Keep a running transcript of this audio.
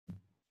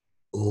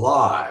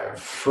Live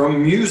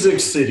from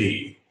Music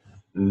City,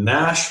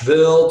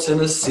 Nashville,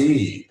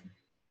 Tennessee.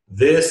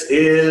 This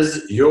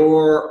is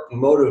your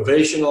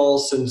motivational,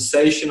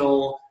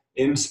 sensational,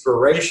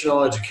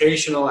 inspirational,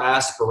 educational,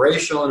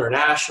 aspirational,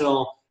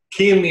 international,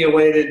 keenly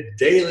awaited,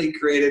 daily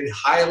created,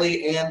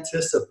 highly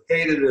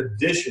anticipated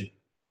edition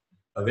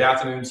of the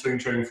Afternoon Swing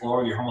Trading Floor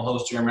with your humble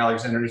host, Jeremy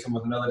Alexander, with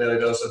another daily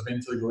dose of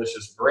mentally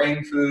delicious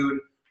brain food,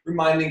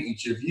 reminding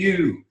each of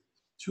you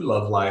to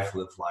love life,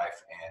 live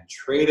life, and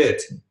trade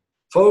it.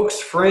 Folks,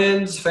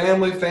 friends,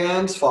 family,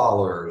 fans,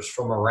 followers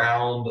from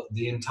around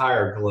the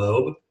entire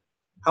globe,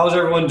 how's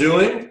everyone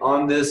doing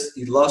on this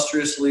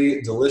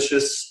illustriously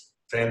delicious,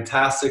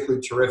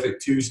 fantastically terrific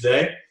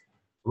Tuesday?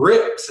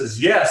 Rick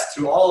says yes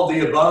to all of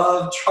the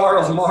above.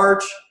 Charles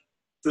March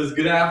says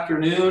good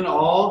afternoon,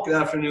 all. Good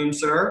afternoon,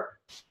 sir.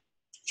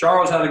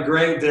 Charles had a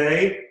great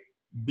day.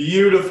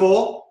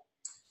 Beautiful.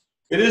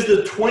 It is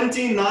the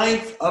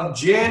 29th of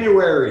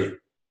January.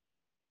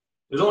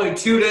 There's only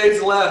 2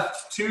 days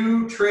left,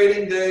 2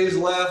 trading days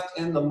left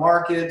in the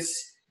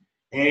markets,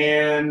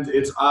 and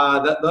it's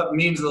that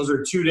means those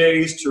are 2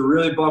 days to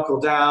really buckle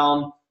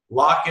down,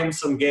 lock in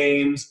some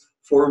gains.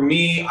 For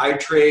me, I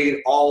trade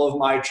all of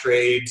my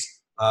trades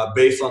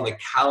based on the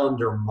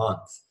calendar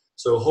month.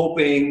 So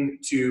hoping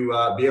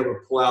to be able to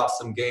pull out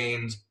some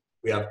gains.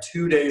 We have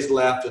 2 days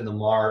left in the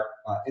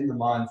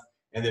month,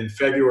 and then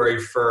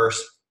February 1st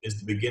is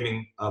the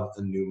beginning of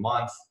the new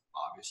month,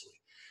 obviously.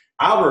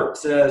 Albert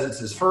says it's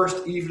his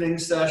first evening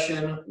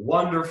session.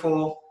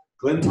 Wonderful.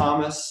 Glenn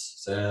Thomas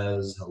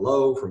says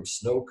hello from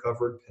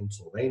snow-covered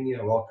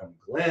Pennsylvania. Welcome,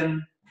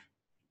 Glenn.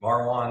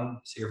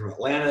 Marwan's here from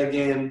Atlanta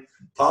again.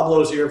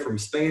 Pablo's here from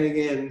Spain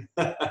again.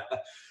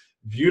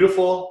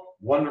 Beautiful,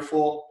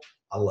 wonderful.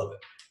 I love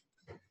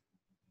it.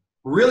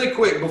 Really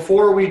quick,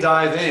 before we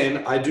dive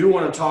in, I do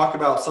want to talk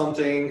about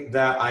something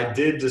that I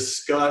did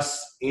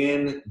discuss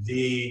in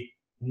the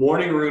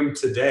morning room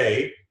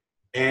today.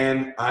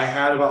 And I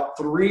had about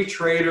 3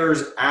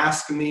 traders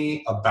ask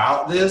me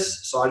about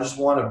this, so I just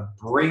want to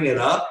bring it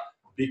up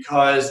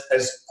because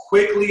as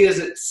quickly as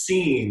it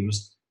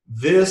seems,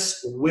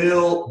 this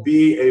will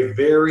be a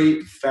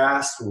very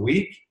fast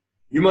week.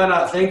 You might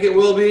not think it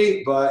will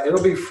be, but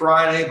it'll be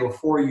Friday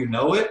before you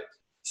know it.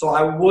 So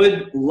I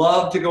would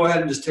love to go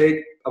ahead and just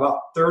take about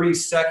 30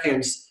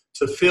 seconds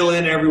to fill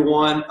in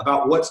everyone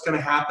about what's going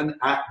to happen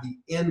at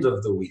the end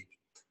of the week.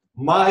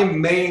 My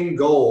main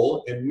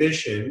goal and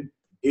mission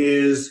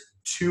is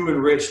to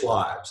enrich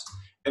lives.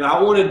 And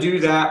I want to do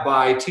that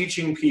by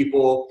teaching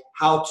people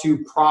how to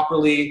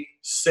properly,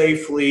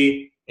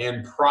 safely,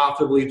 and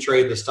profitably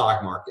trade the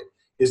stock market.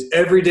 Is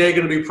every day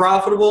going to be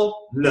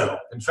profitable? No.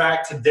 In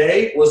fact,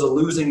 today was a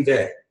losing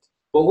day.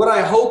 But what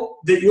I hope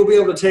that you'll be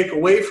able to take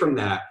away from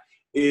that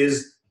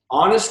is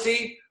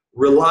honesty,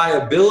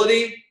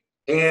 reliability,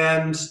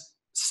 and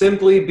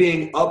simply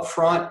being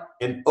upfront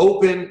and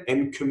open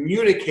and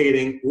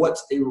communicating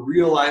what's a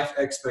real life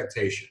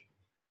expectation.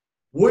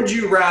 Would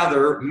you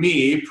rather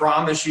me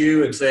promise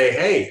you and say,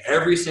 hey,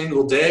 every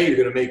single day you're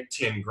going to make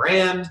 10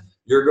 grand,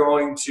 you're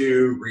going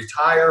to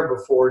retire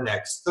before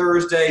next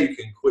Thursday, you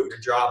can quit your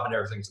job and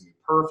everything's going to be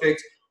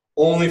perfect,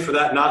 only for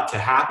that not to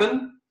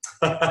happen?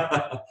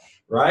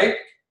 Right?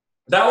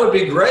 That would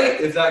be great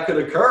if that could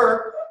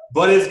occur,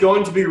 but it's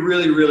going to be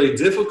really, really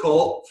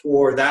difficult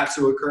for that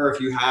to occur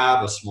if you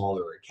have a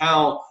smaller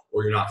account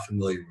or you're not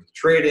familiar with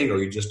trading or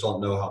you just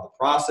don't know how the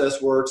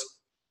process works.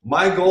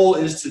 My goal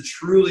is to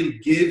truly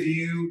give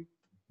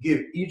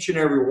each and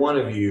every one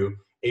of you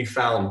a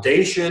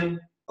foundation,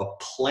 a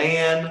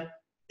plan,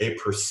 a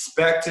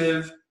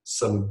perspective,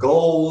 some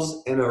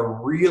goals, and a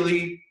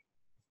really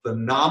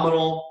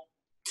phenomenal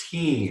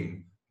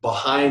team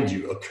behind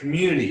you, a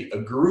community, a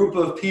group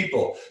of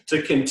people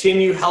to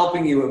continue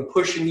helping you and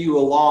pushing you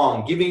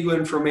along, giving you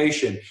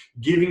information,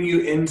 giving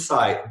you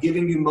insight,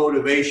 giving you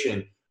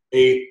motivation,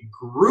 a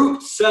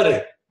group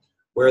setting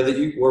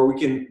where we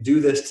can do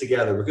this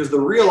together. Because the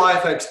real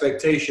life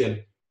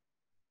expectation,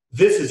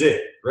 this is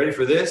it. Ready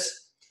for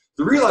this?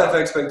 The real life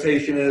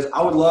expectation is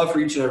I would love for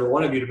each and every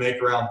one of you to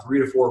make around 3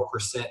 to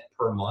 4%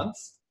 per month.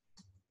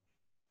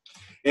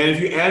 And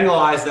if you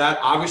annualize that,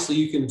 obviously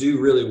you can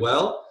do really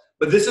well.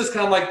 But this is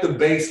kind of like the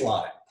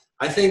baseline.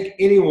 I think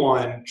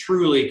anyone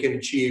truly can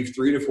achieve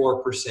 3 to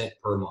 4%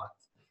 per month.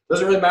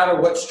 Doesn't really matter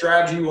what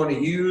strategy you want to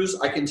use.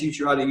 I can teach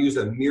you how to use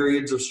a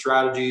myriads of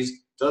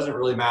strategies. Doesn't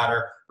really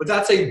matter. But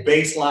that's a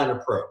baseline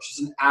approach. It's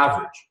an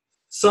average.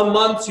 Some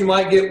months you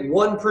might get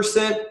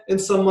 1%,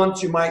 and some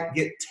months you might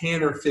get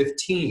 10 or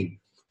 15.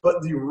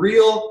 But the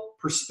real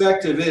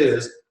perspective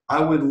is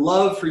I would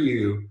love for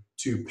you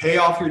to pay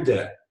off your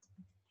debt,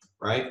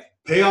 right?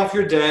 Pay off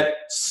your debt,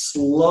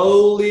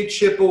 slowly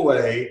chip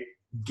away,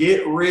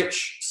 get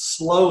rich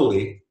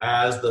slowly,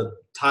 as the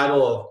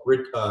title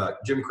of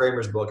Jim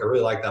Cramer's book. I really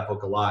like that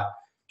book a lot.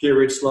 Get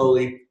Rich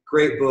Slowly,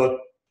 great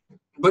book.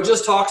 But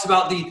just talks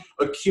about the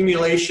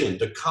accumulation,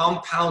 the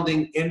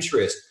compounding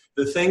interest,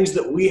 the things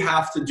that we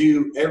have to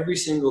do every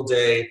single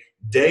day,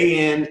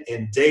 day in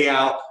and day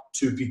out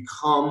to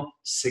become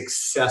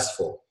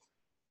successful.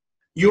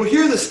 You'll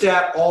hear the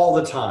stat all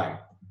the time.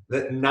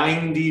 that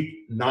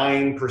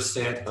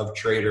 99% of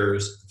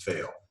traders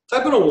fail.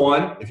 Type in a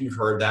 1 if you've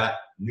heard that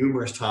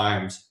numerous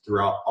times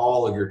throughout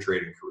all of your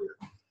trading career.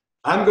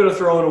 I'm going to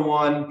throw in a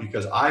 1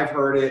 because I've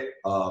heard it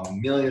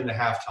 1.5 million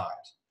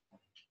times.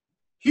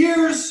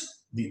 Here's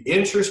the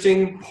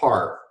interesting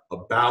part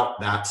about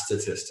that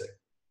statistic.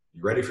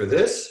 You ready for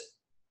this?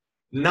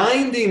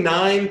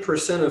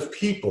 99% of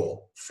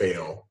people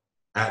fail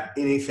at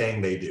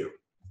anything they do.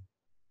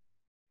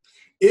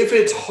 If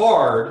it's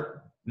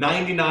hard,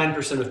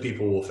 99% of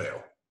people will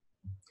fail.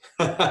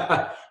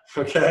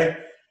 Okay?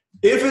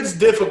 If it's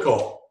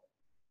difficult,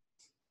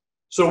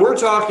 so we're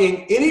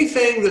talking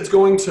anything that's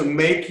going to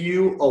make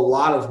you a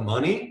lot of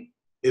money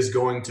is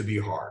going to be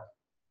hard.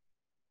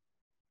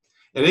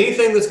 And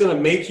anything that's going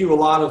to make you a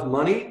lot of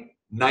money,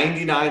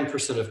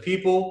 99% of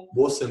people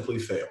will simply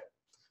fail.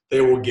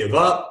 They will give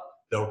up,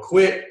 they'll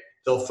quit,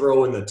 they'll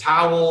throw in the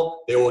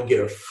towel, they will get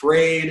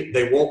afraid,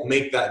 they won't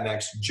make that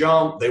next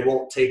jump, they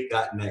won't take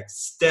that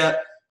next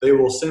step, they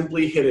will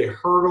simply hit a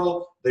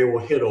hurdle, they will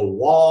hit a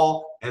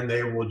wall, and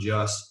they will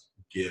just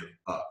give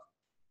up.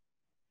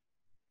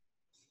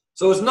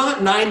 So it's not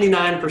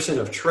 99%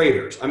 of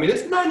traders. I mean,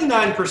 it's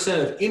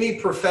 99% of any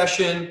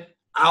profession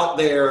out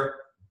there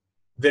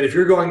that if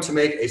you're going to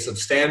make a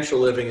substantial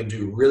living and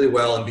do really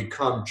well and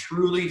become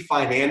truly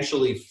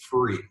financially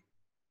free,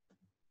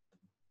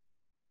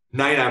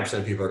 99%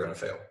 of people are going to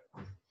fail.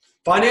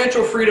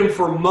 Financial freedom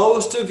for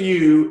most of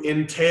you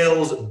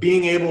entails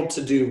being able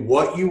to do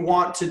what you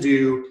want to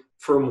do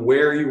from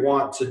where you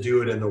want to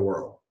do it in the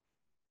world.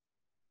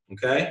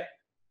 Okay?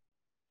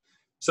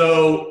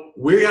 So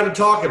we got to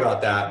talk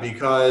about that,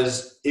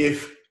 because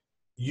if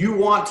you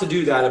want to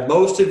do that, and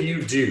most of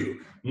you do,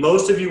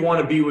 most of you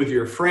want to be with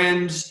your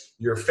friends,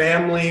 your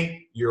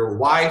family, your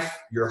wife,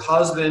 your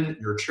husband,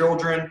 your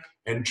children,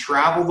 and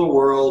travel the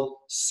world,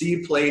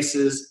 see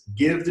places,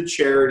 give to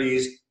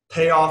charities,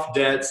 pay off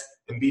debts,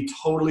 and be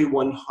totally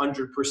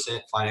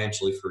 100%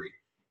 financially free.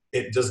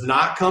 It does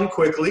not come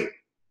quickly.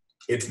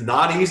 It's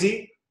not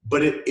easy,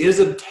 but it is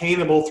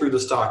obtainable through the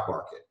stock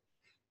market.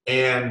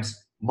 And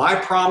my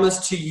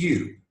promise to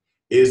you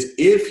is,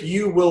 if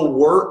you will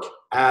work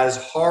as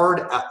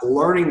hard at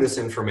learning this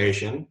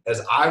information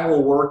as I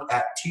will work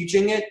at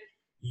teaching it,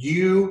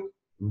 you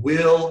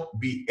will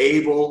be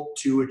able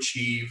to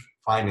achieve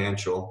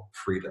financial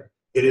freedom.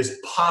 It is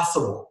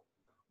possible,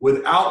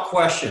 without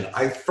question.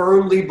 I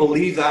firmly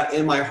believe that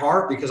in my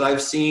heart, because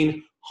I've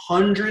seen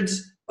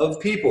hundreds of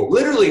people,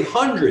 literally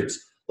hundreds,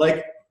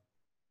 like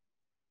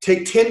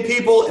take 10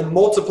 people and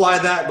multiply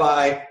that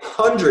by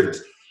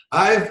hundreds.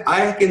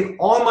 I can,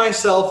 on my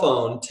cell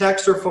phone,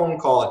 text or phone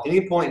call at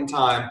any point in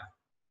time,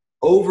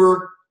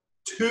 over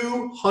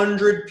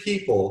 200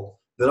 people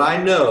that I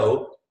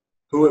know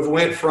who have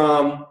went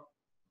from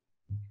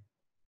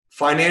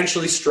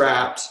financially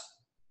strapped,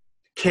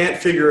 can't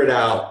figure it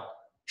out,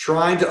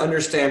 trying to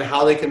understand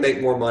how they can make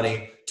more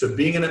money, to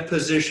being in a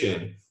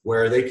position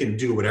where they can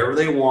do whatever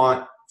they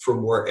want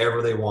from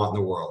wherever they want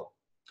in the world.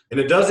 And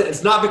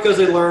it's not because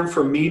they learned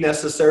from me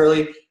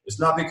necessarily. It's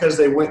not because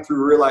they went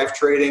through real life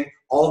trading,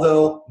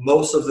 although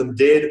most of them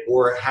did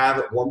or have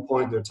at one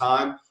point in their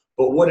time.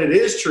 But what it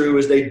is true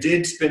is they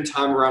did spend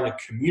time around a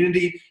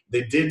community,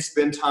 they did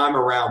spend time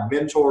around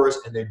mentors,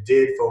 and they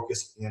did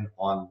focus in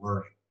on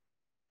learning.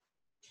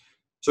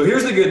 So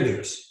here's the good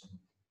news.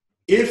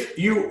 If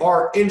you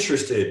are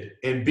interested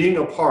in being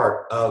a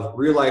part of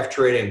real life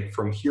trading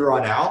from here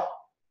on out,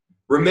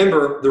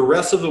 remember, the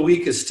rest of the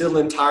week is still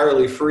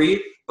entirely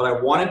free, but I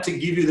wanted to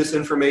give you this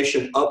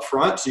information up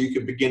front so you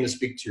can begin to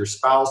speak to your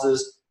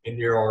spouses and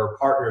your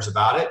partners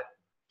about it.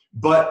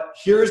 But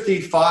here's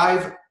the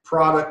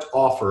 5-product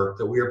offer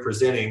that we are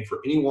presenting for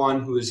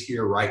anyone who is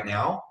here right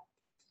now.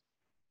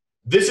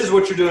 This is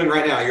what you're doing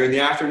right now. You're in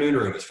the afternoon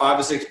room. It's 5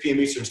 to 6 p.m.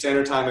 Eastern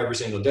Standard Time every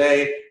single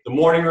day. The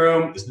morning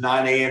room is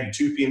 9 a.m. to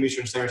 2 p.m.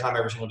 Eastern Standard Time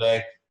every single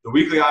day. The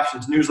weekly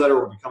options newsletter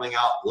will be coming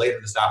out later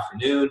this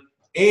afternoon.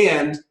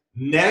 And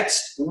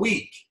next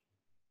week,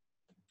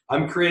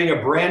 I'm creating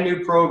a brand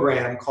new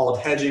program called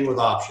Hedging with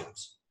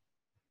Options.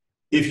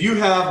 If you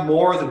have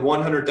more than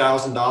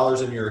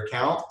 $100,000 in your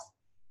account,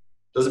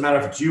 doesn't matter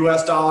if it's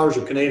US dollars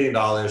or Canadian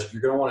dollars,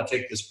 you're going to want to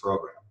take this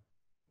program.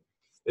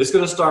 It's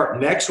going to start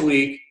next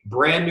week,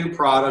 brand new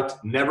product,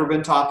 never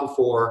been taught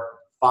before,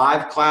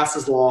 5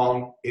 classes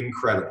long,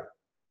 incredible.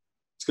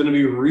 It's going to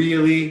be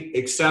really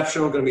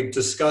exceptional. We're going to be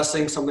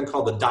discussing something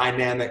called the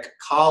dynamic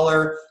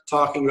collar,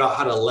 talking about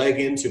how to leg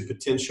into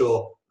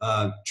potential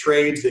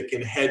trades that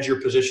can hedge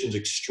your positions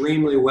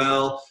extremely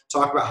well,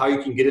 talk about how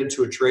you can get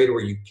into a trade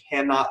where you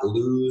cannot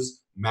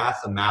lose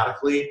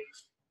mathematically,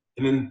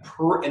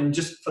 and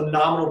just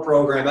phenomenal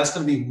program. That's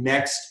going to be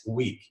next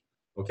week,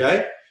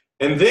 okay?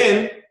 And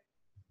then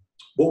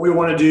what we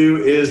want to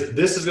do is,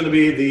 this is going to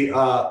be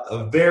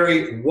a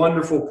very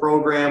wonderful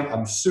program.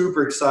 I'm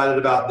super excited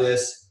about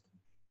this.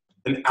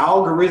 An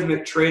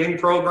algorithmic trading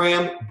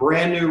program,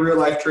 brand new real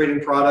life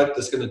trading product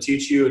that's going to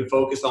teach you and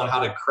focus on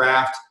how to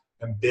craft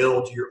and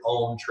build your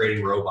own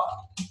trading robot.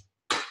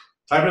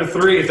 Type in a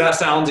 3 if that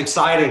sounds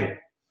exciting.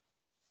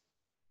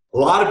 A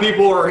lot of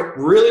people are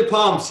really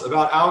pumped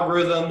about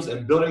algorithms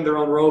and building their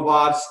own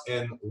robots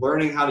and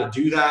learning how to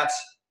do that.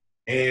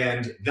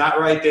 And that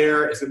right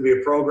there is going to be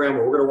a program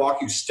where we're going to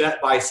walk you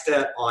step by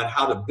step on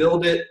how to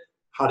build it,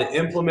 how to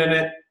implement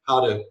it,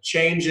 how to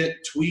change it,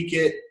 tweak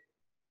it.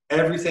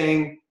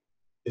 Everything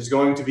is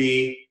going to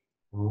be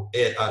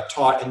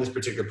taught in this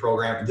particular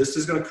program. This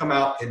is going to come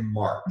out in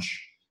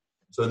March.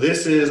 So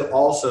this is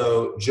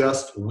also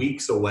just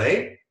weeks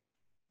away.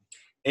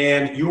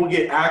 And you will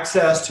get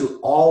access to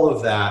all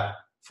of that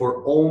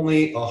for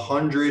only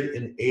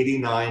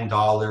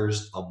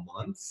 $189 a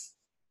month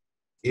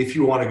if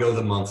you want to go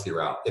the monthly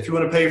route. If you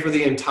want to pay for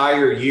the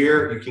entire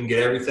year, you can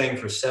get everything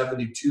for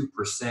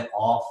 72%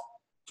 off.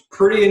 It's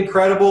pretty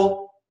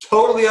incredible.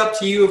 Totally up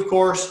to you, of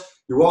course.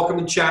 You're welcome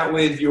to chat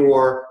with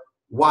your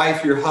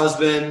wife, your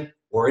husband,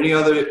 or any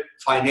other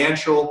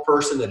financial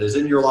person that is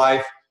in your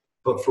life.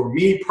 But for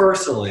me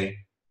personally,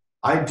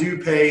 I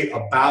do pay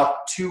about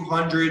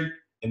 $216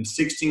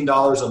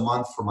 a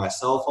month for my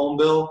cell phone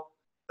bill.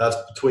 That's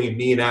between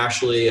me and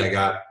Ashley. I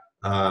got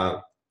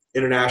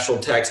international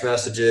text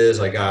messages.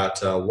 I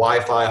got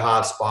Wi-Fi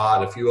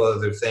hotspot, a few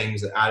other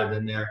things that added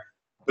in there.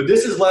 But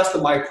this is less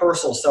than my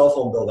personal cell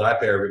phone bill that I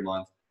pay every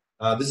month.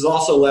 This is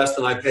also less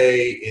than I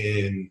pay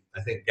in,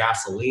 I think,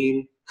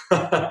 gasoline.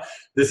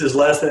 This is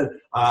less than,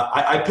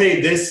 I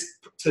paid this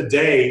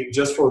today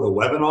just for the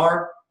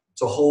webinar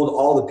to hold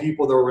all the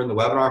people that were in the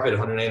webinar. I paid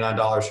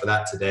 $189 for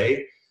that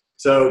today.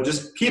 So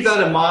just keep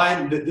that in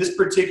mind. That this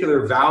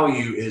particular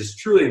value is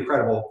truly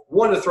incredible.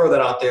 Wanted to throw that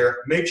out there.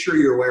 Make sure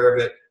you're aware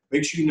of it.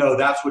 Make sure you know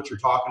that's what you're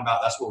talking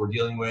about. That's what we're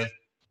dealing with.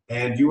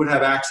 And you would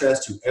have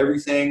access to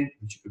everything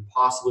that you could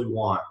possibly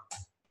want.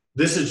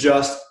 This is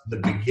just the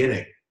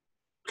beginning.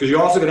 Because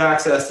you also get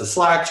access to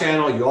Slack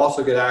channel. You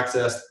also get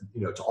access,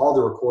 to all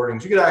the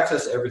recordings. You get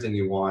access to everything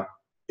you want.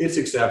 It's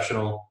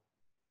exceptional.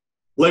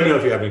 Let me know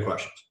if you have any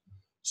questions.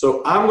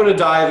 So I'm going to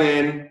dive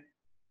in.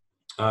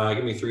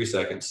 Give me 3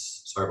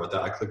 seconds. Sorry about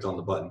that. I clicked on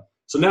the button.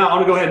 So now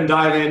I'm going to go ahead and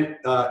dive in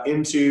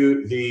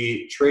into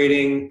the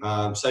trading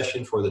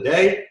session for the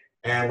day.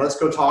 And let's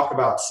go talk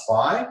about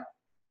SPY.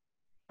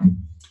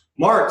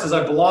 Mark says,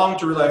 I belong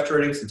to real life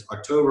trading since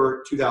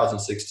October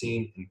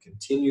 2016 and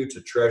continue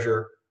to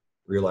treasure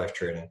real life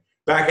trading.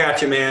 Back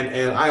at you, man.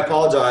 And I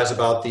apologize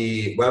about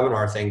the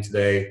webinar thing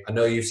today. I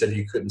know you said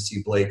you couldn't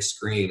see Blake's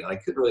screen. And I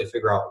couldn't really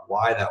figure out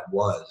why that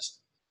was.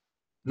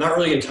 Not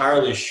really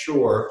entirely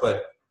sure,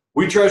 but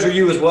we treasure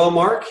you as well,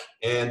 Mark.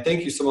 And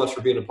thank you so much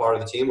for being a part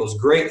of the team. It was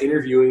great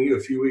interviewing you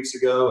a few weeks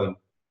ago. And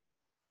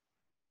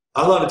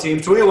I love the team.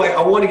 So anyway,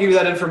 I want to give you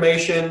that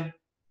information.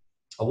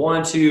 I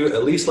wanted to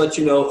at least let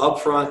you know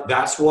up front,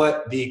 that's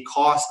what the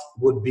cost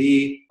would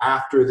be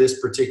after this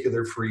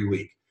particular free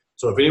week.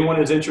 So if anyone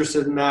is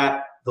interested in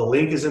that, the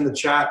link is in the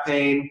chat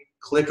pane.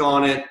 Click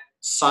on it,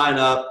 sign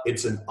up.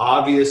 It's an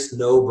obvious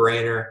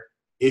no-brainer.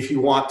 If you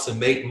want to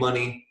make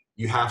money,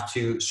 you have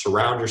to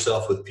surround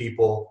yourself with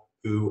people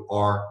who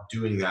are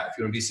doing that. If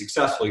you want to be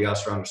successful, you got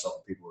to surround yourself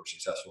with people who are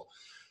successful.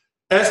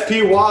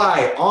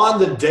 SPY on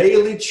the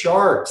daily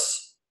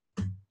charts.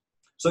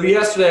 So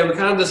yesterday we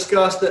kind of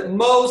discussed that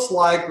most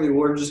likely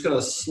we're just going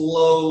to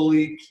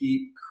slowly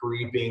keep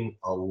creeping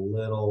a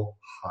little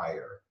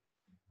higher.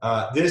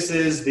 This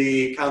is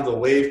the kind of the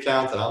wave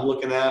count that I'm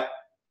looking at.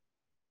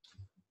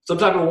 Some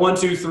type of 1,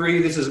 2,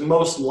 3. This is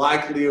most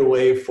likely a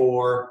wave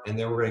 4, and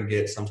then we're going to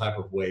get some type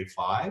of wave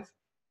 5.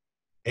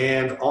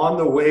 And on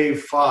the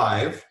wave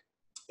 5,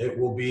 it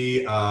will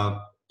be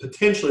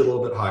potentially a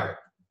little bit higher.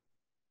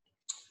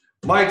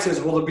 Mike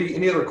says, will there be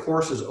any other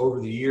courses over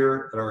the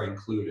year that are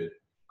included?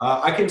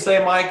 I can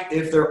say, Mike,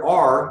 if there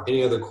are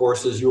any other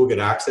courses, you will get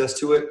access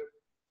to it.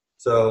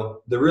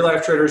 So the real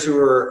life traders who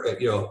are,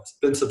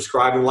 been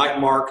subscribing, like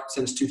Mark,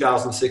 since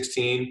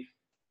 2016,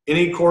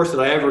 any course that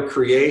I ever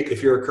create,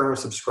 if you're a current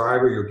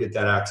subscriber, you'll get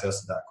that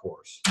access to that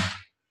course.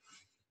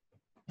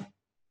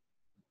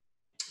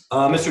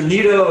 Mr.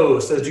 Nito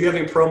says, do you have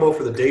any promo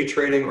for the day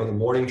trading or the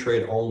morning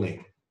trade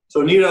only?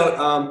 So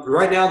Nito,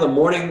 right now the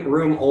morning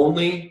room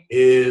only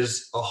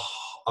is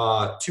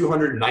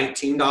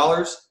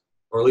 $219,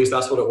 or at least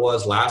that's what it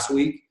was last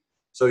week.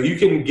 So you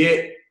can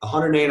get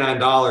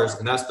 $189,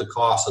 and that's the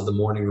cost of the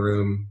morning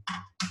room.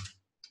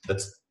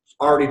 That's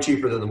already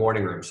cheaper than the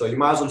morning room. So you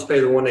might as well just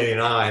pay the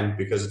 $189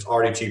 because it's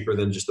already cheaper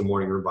than just the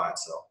morning room by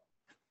itself.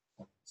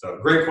 So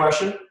great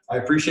question. I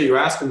appreciate you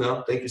asking,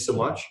 though. Thank you so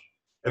much.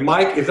 And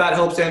Mike, if that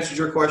helps answer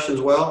your question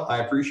as well, I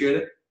appreciate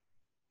it.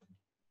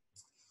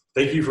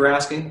 Thank you for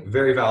asking.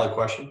 Very valid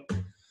question.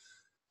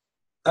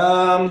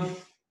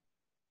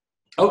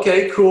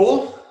 Okay,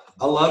 cool.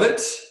 I love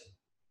it.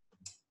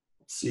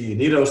 Let's see,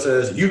 Nito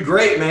says, you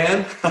great,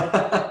 man.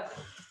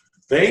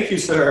 Thank you,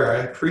 sir.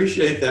 I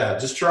appreciate that.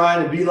 Just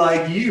trying to be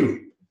like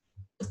you.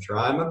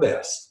 Trying my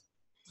best.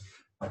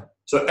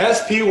 So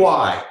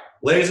SPY,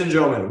 ladies and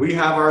gentlemen, we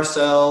have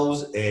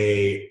ourselves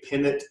a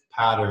pennant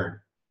pattern.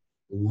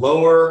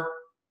 Lower,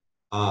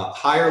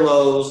 higher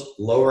lows,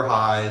 lower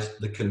highs.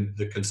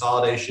 The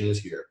consolidation is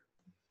here.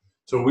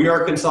 So we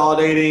are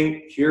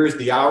consolidating. Here's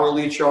the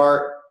hourly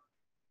chart.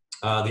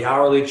 The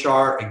hourly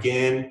chart,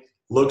 again,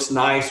 looks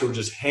nice. We're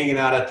just hanging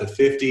out at the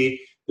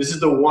 50. This is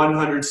the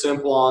 100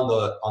 simple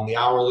on the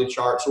hourly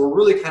chart. So we're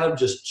really kind of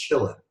just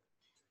chilling.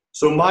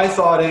 So my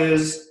thought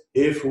is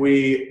if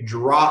we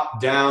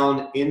drop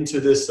down into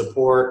this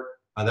support,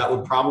 that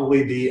would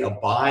probably be a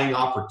buying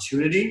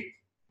opportunity.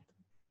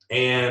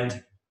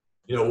 And,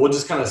 you know, we'll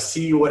just kind of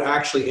see what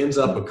actually ends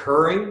up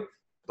occurring.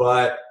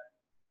 But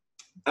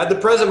at the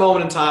present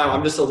moment in time,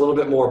 I'm just a little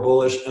bit more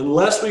bullish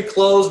unless we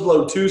close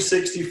below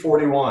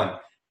 260.41.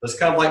 That's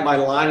kind of like my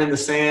line in the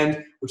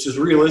sand, which is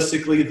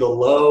realistically the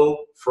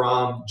low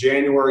from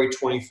January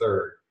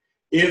 23rd.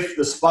 If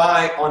the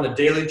SPY on the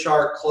daily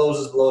chart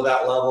closes below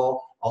that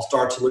level, I'll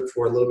start to look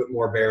for a little bit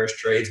more bearish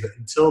trades. But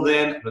until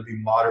then, I'm going to be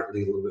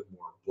moderately a little bit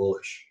more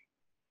bullish.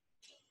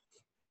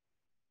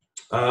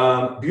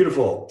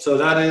 Beautiful. So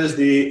that is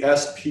the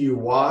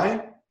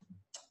SPY.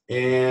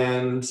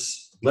 And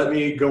let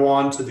me go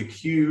on to the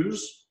Qs.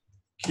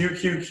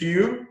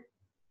 QQQ.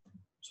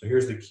 So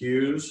here's the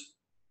Qs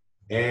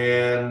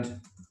and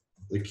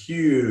the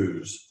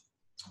Qs.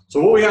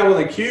 So what we have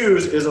on the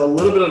Qs is a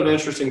little bit of an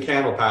interesting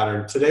candle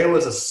pattern. Today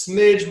was a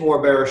smidge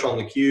more bearish on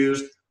the Qs,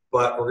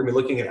 but we're going to be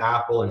looking at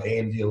Apple and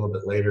AMD a little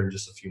bit later in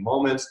just a few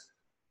moments.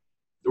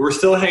 We're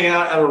still hanging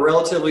out at a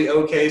relatively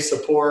okay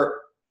support.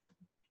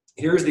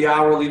 Here's the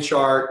hourly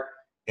chart,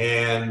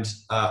 and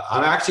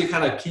I'm actually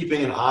kind of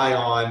keeping an eye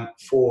on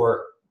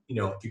for, you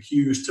know, the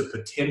Qs to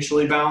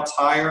potentially bounce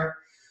higher.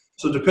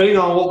 So depending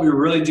on what we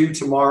really do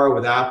tomorrow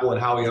with Apple and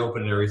how we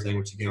open and everything,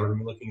 which again, we're going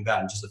to be looking at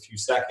that in just a few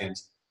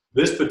seconds,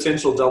 this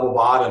potential double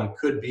bottom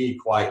could be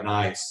quite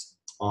nice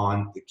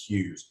on the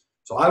Qs.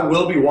 So I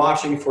will be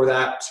watching for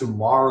that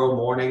tomorrow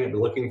morning and be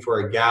looking for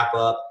a gap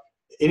up.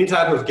 Any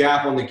type of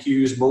gap on the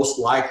Qs most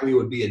likely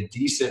would be a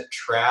decent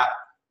trap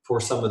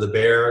for some of the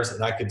bears,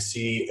 and I could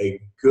see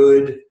a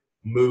good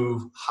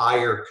move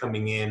higher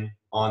coming in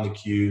on the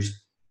Qs,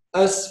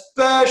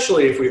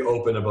 especially if we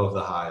open above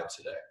the high of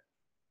today.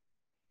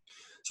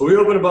 So we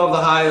open above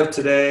the high of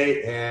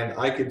today, and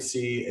I could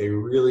see a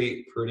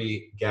really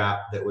pretty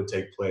gap that would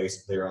take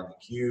place there on the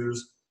Qs.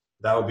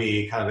 That would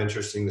be kind of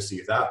interesting to see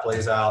if that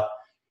plays out.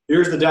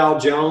 Here's the Dow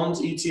Jones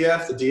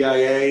ETF, the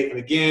DIA, and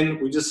again,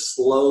 we just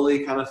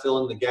slowly kind of fill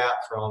in the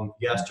gap from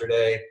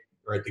yesterday,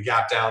 right? The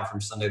gap down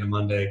from Sunday to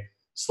Monday.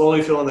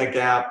 Slowly filling that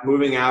gap,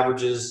 moving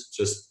averages,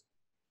 just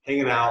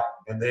hanging out,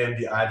 and then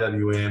the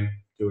IWM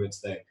doing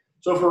its thing.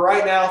 So for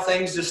right now,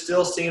 things just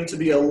still seem to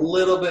be a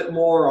little bit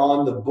more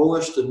on the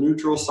bullish to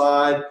neutral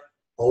side,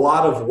 a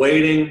lot of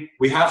waiting.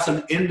 We have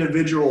some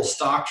individual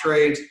stock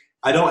trades.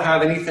 I don't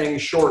have anything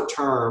short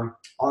term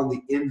on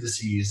the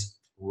indices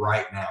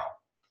right now.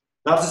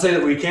 Not to say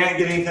that we can't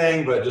get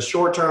anything, but just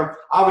short term.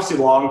 Obviously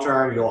long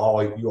term, you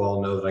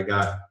all know that I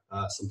got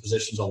some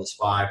positions on the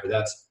SPY, but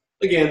that's,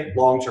 again,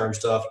 long-term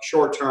stuff.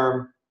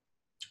 Short-term,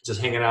 just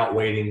hanging out,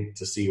 waiting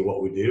to see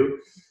what we do.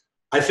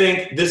 I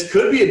think this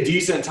could be a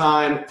decent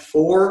time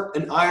for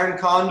an iron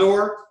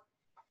condor,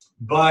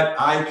 but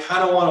I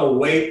kind of want to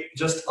wait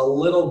just a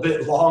little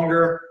bit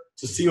longer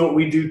to see what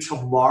we do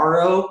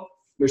tomorrow.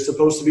 There's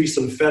supposed to be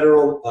some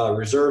Federal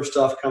Reserve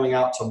stuff coming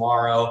out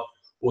tomorrow.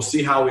 We'll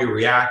see how we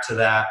react to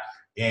that.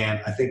 And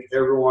I think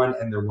everyone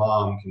and their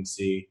mom can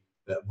see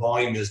that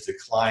volume is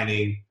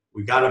declining.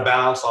 We got to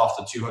bounce off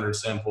the 200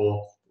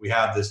 simple. We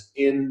have this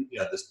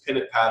this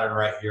pivot pattern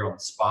right here on the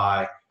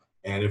SPY,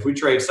 and if we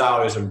trade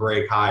sideways and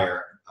break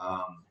higher,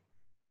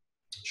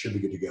 should be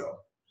good to go.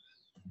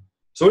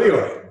 So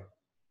anyway,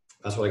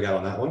 that's what I got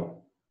on that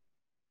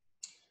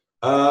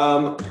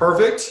one.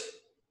 Perfect.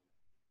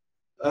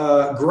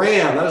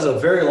 Graham, that is a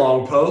very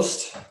long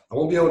post. I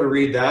won't be able to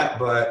read that,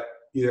 but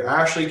either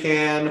Ashley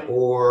can,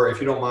 or if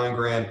you don't mind,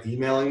 Graham,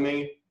 emailing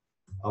me.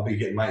 I'll be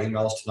getting my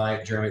emails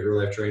tonight,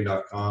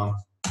 jeremy@reallifetrading.com.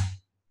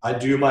 I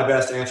do my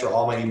best to answer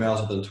all my emails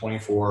within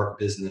 24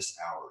 business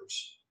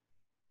hours.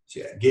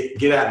 So yeah,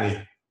 get at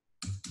me.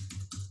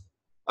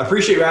 I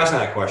appreciate you asking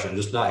that question.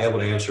 Just not able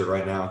to answer it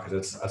right now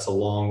because that's a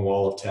long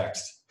wall of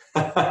text.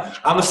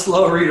 I'm a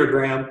slow reader,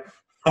 Graham.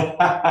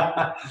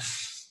 But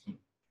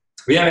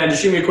yeah, man,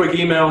 just shoot me a quick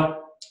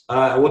email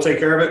and we'll take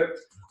care of it.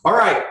 All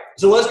right,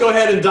 so let's go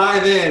ahead and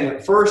dive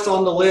in. First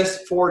on the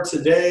list for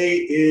today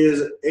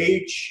is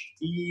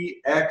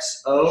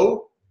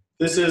HEXO.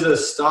 This is a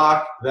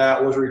stock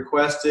that was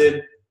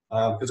requested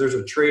because there's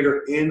a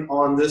trader in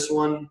on this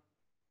one,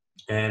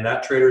 and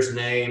that trader's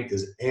name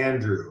is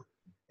Andrew.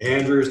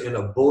 Andrew's in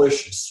a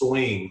bullish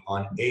swing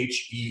on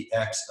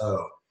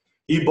HEXO.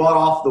 He bought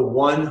off the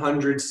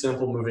 100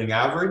 simple moving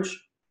average,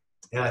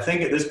 and I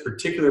think at this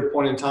particular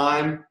point in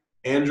time,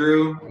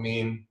 Andrew, I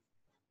mean,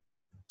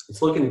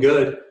 it's looking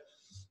good.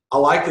 I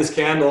like this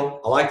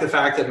candle. I like the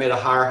fact that it made a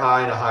higher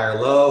high and a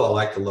higher low. I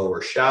like the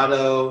lower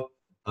shadow.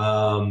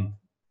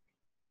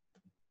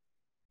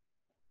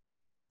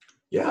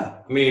 Yeah,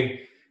 I mean,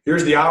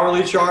 here's the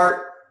hourly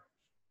chart.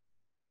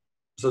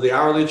 So the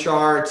hourly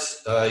chart,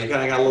 you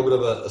kind of got a little bit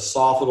of a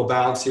soft little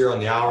bounce here on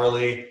the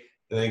hourly.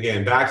 And then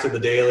again, back to the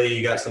daily,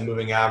 you got some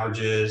moving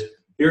averages.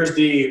 Here's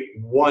the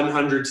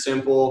 100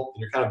 simple,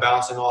 and you're kind of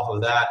bouncing off of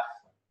that.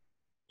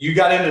 you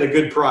got in at a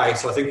good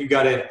price. So I think you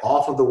got in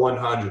off of the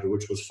 100,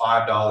 which was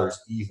 $5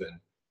 even.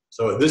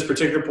 So at this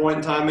particular point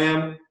in time,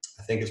 ma'am,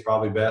 I think it's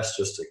probably best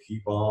just to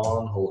keep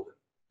on holding.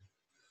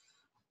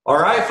 All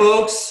right,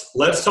 folks,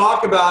 let's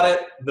talk about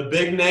it. The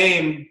big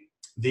name,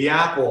 the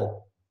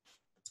apple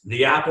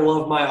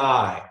of my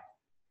eye,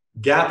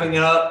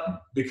 gapping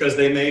up because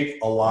they make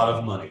a lot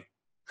of money.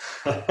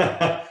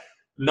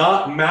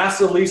 Not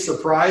massively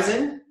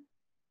surprising.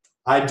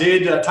 I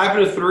did type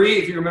it a 3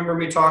 if you remember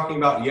me talking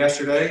about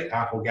yesterday,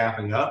 Apple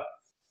gapping up.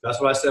 That's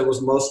what I said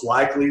was most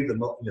likely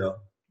the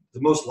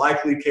most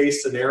likely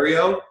case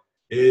scenario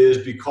is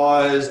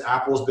because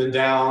Apple's been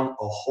down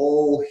a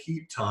whole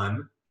heap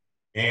ton.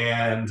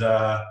 And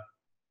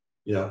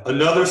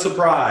another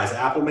surprise,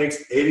 Apple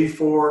makes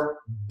 $84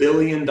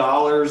 billion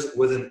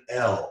with an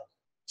L.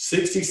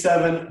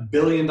 $67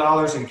 billion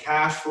in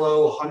cash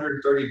flow,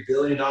 $130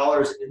 billion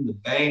in the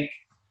bank.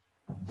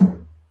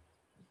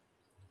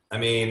 I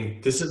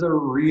mean, this is a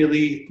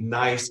really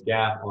nice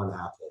gap on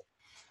Apple.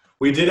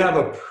 We did have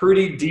a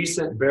pretty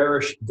decent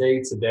bearish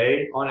day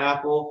today on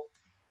Apple.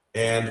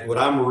 And what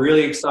I'm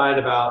really excited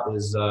about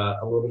is a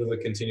little bit of a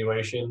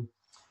continuation.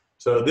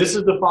 So this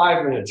is the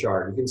 5-minute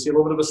chart. You can see a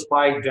little bit of a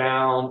spike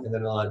down and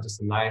then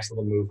just a nice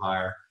little move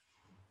higher.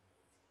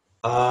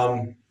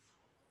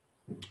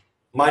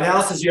 My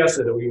analysis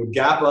yesterday that we would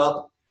gap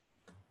up,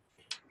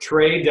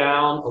 trade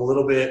down a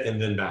little bit,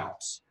 and then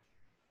bounce.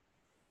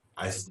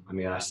 I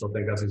still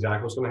think that's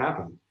exactly what's going to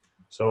happen.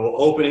 So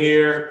we'll open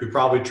here, we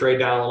probably trade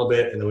down a little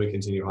bit, and then we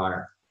continue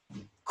higher.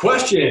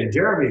 Question,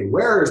 Jeremy,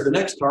 where is the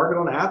next target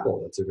on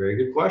Apple? That's a very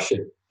good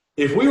question.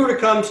 If we were to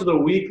come to the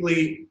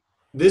weekly,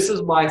 this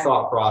is my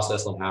thought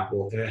process on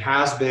Apple, and it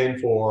has been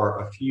for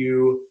a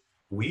few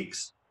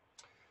weeks.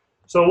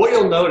 So what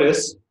you'll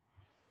notice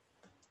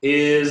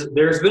is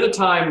there's been a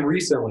time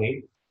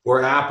recently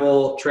where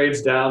Apple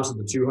trades down to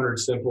the 200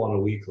 simple on a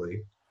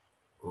weekly,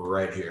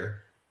 right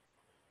here,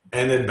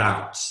 and then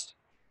bounced.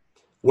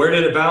 Where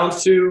did it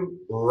bounce to?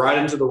 Right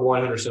into the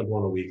 100 simple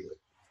on a weekly.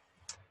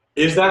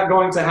 Is that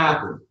going to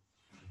happen?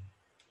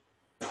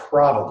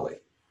 Probably.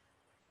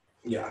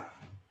 Yeah,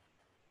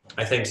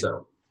 I think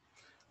so.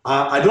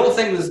 I don't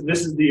think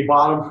this is the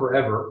bottom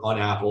forever on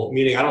Apple,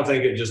 meaning I don't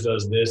think it just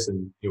does this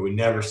and we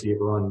never see it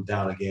run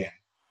down again.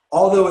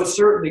 Although it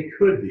certainly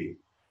could be.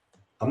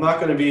 I'm not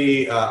going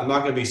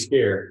to be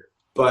scared,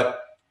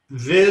 but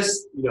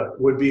this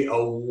would be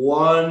a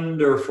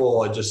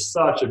wonderful, just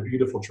such a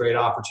beautiful trade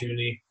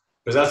opportunity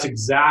because that's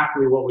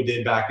exactly what we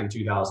did back in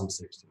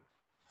 2016.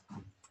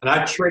 And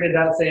I traded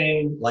that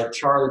thing like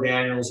Charlie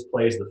Daniels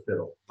plays the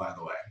fiddle, by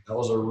the way. That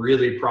was a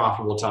really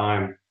profitable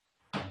time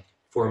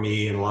for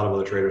me and a lot of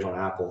other traders on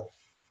Apple.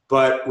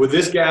 But with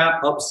this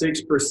gap up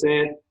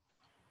 6%,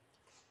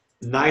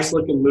 nice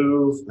looking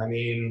move. I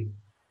mean,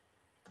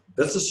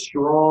 that's a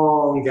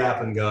strong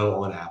gap and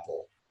go on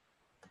Apple.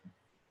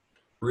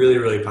 Really,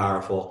 really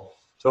powerful.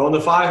 So on the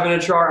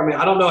 5-minute chart, I mean,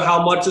 I don't know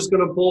how much it's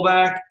going to pull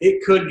back.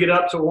 It could get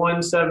up to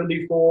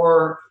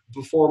 174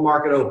 before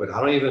market open. I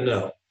don't even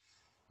know.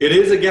 It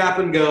is a gap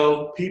and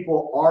go.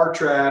 People are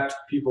trapped.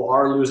 People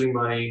are losing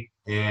money.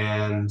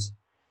 And,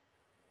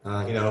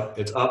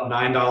 it's up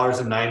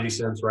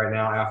 $9.90 right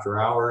now after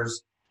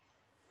hours.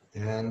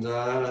 And,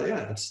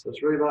 yeah, that's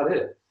really about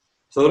it.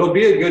 So it'll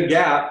be a good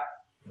gap.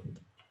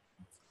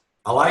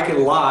 I like it a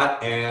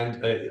lot.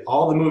 And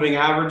all the moving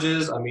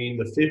averages, I mean,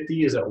 the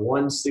 50 is at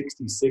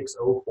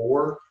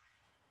 166.04.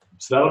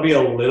 So that'll be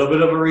a little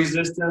bit of a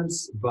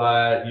resistance,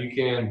 but you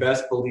can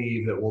best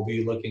believe that we'll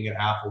be looking at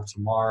Apple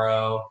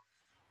tomorrow.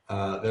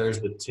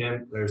 There's the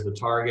temp, there's the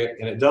target,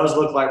 and it does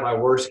look like my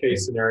worst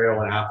case scenario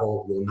on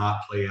Apple will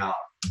not play out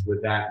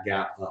with that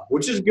gap up,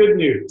 which is good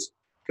news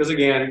because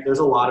again, there's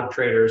a lot of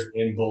traders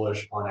in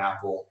bullish on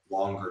Apple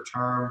longer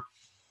term.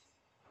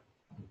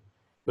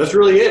 That's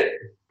really it.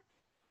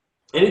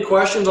 Any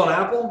questions on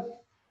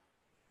Apple?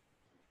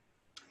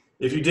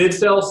 If you did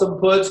sell some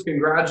puts,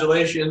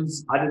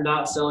 congratulations. I did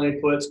not sell any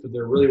puts because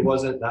there really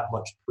wasn't that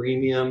much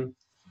premium.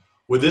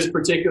 With this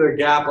particular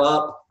gap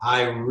up,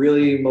 I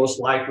really most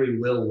likely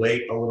will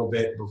wait a little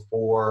bit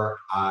before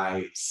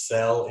I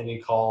sell any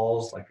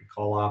calls, like a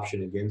call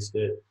option against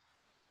it.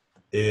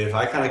 If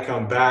I kind of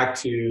come back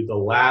to the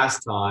last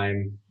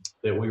time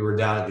that we were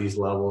down at these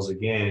levels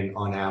again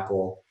on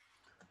Apple,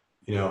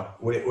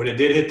 when it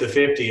did hit the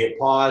 50, it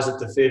paused at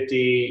the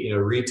 50,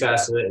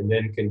 retested it, and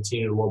then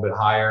continued a little bit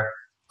higher.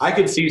 I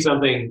could see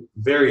something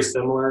very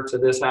similar to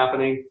this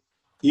happening,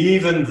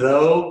 even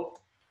though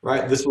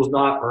this was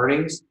not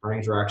earnings.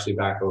 Earnings are actually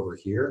back over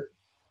here.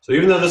 So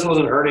even though this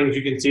wasn't earnings,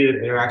 you can see that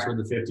it interacts with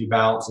the 50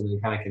 bounce and then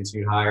kind of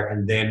continue higher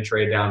and then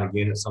trade down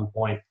again at some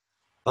point.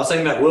 I'm not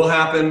saying that will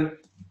happen,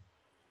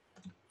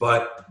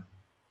 but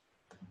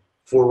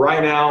for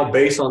right now,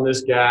 based on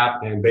this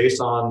gap and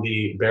based on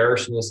the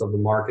bearishness of the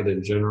market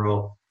in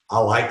general, I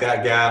like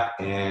that gap,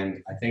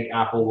 and I think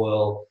Apple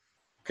will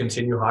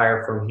continue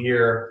higher from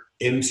here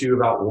into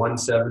about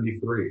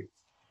 173.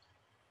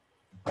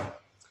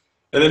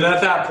 And then at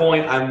that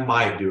point, I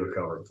might do a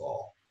covered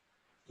call.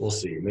 We'll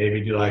see.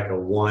 Maybe do like a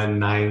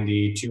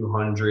 190,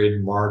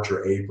 200 March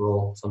or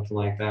April, something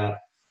like that.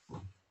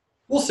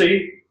 We'll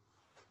see.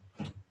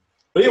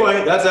 But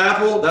anyway, that's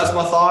Apple. That's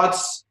my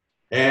thoughts.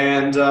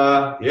 And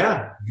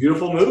yeah,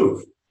 beautiful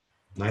move.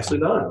 Nicely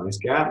done. Nice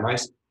gap.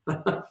 Nice.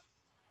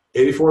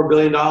 $84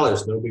 billion.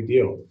 No big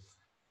deal.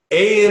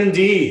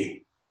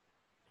 AMD.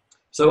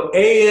 So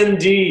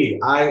AMD,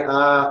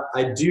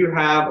 I do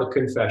have a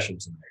confession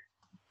to make.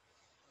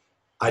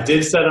 I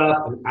did set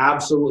up an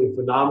absolutely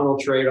phenomenal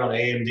trade on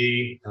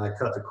AMD, and I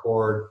cut the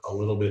cord a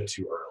little bit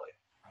too early.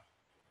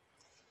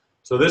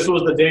 So this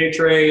was the day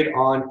trade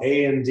on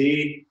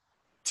AMD.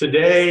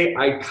 Today,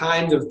 I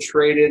kind of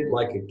traded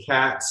like a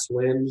cat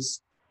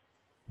swims.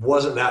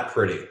 Wasn't that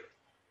pretty.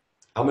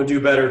 I'm gonna do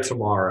better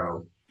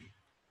tomorrow,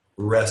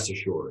 rest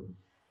assured.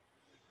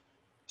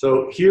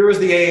 So here is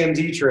the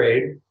AMD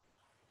trade,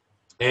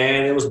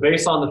 and it was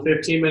based on the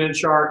 15-minute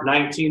chart,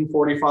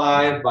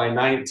 1945 by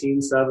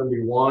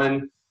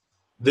 1971.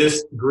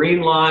 This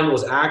green line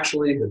was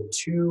actually the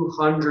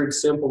 200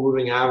 simple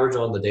moving average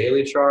on the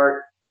daily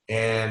chart,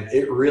 and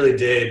it really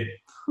did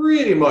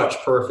pretty much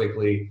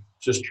perfectly.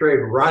 Just trade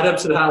right up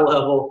to that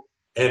level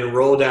and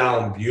roll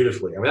down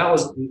beautifully. I mean, that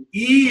was an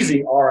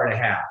easy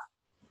R&a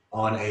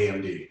on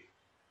AMD.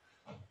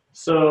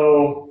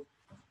 So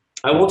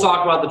I will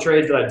talk about the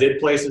trades that I did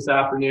place this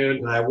afternoon,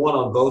 and I won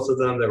on both of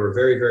them. They were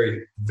very,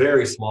 very,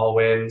 very small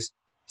wins,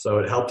 so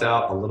it helped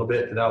out a little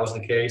bit if that was the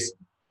case,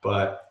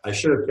 but I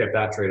should have kept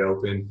that trade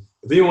open.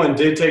 If anyone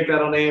did take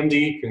that on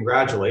AMD,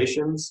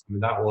 congratulations. I mean,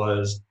 that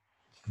was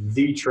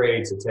the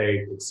trade to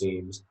take, it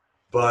seems.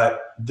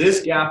 But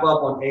this gap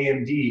up on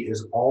AMD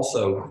is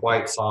also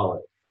quite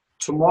solid.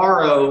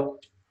 Tomorrow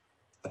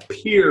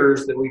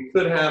appears that we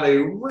could have a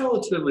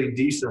relatively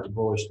decent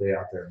bullish day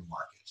out there in the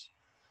market.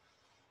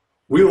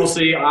 We will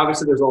see.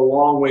 Obviously, there's a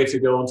long way to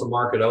go into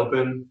market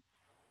open,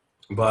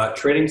 but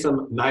trading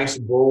some nice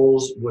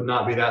bulls would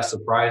not be that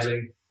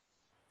surprising.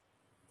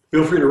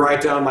 Feel free to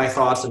write down my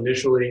thoughts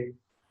initially.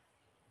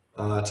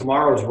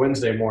 Tomorrow is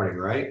Wednesday morning,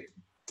 right?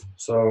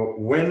 So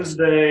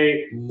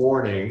Wednesday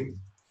morning,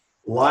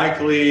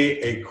 likely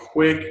a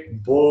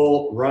quick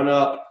bull run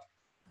up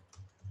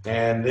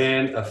and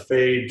then a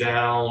fade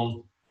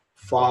down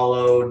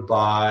followed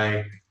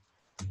by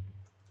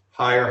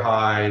higher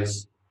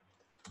highs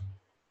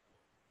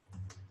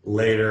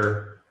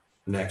later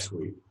next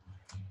week.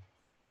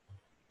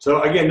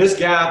 So again, this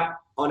gap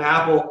on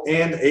Apple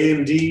and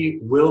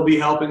AMD will be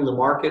helping the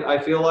market, I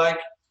feel like.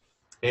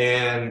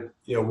 And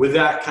you know, with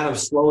that kind of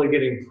slowly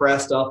getting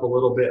pressed up a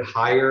little bit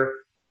higher,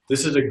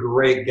 this is a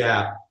great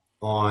gap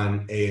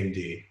on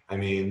AMD. I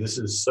mean, this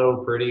is so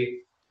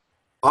pretty.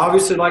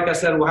 Obviously, like I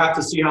said, we'll have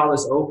to see how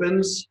this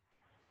opens,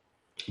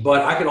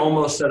 but I can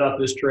almost set up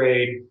this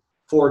trade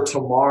for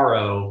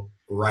tomorrow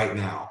right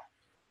now.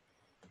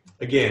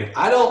 Again,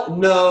 I don't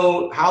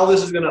know how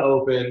this is going to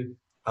open,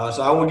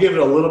 so I will give it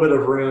a little bit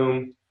of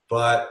room,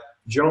 but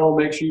Joel,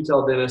 make sure you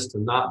tell Dennis to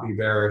not be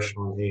bearish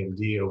on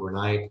AMD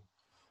overnight.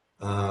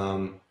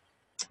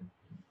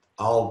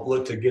 I'll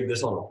look to get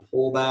this on a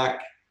pullback.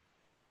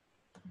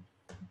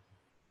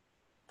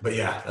 But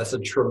yeah, that's a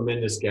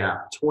tremendous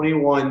gap.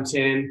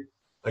 2110.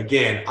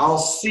 Again, I'll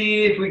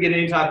see if we get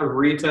any type of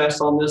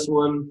retest on this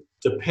one,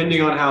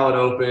 depending on how it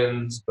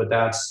opens, but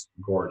that's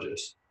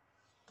gorgeous.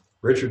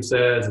 Richard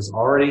says it's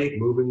already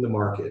moving the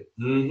market.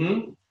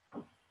 It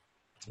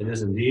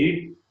is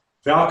indeed.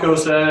 Falco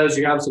says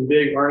you have some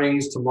big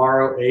earnings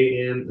tomorrow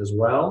AM as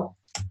well.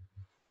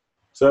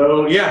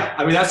 So yeah,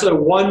 I mean, that's a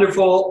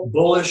wonderful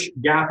bullish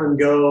gap and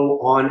go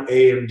on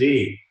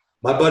AMD.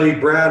 My buddy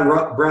Brad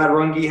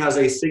Runge has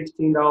a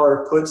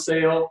 $16 put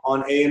sale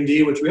on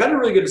AMD, which we had a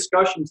really good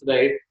discussion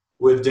today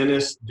with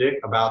Dennis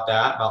Dick about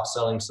that, about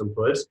selling some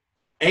puts.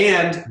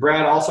 And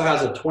Brad also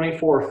has a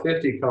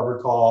 $24.50 cover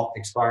call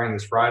expiring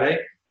this Friday.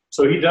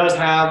 So he does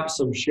have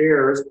some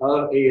shares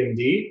of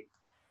AMD.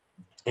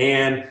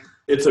 And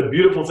it's a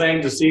beautiful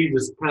thing to see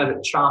this kind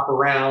of chop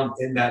around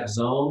in that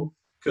zone,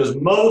 because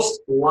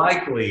most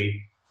likely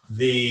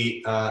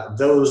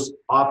those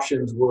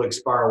options will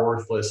expire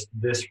worthless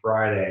this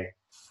Friday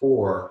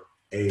for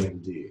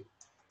AMD.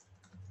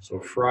 So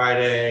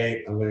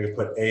Friday, I'm going to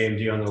put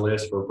AMD on the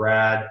list for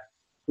Brad.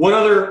 One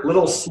other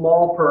little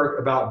small perk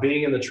about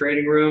being in the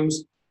trading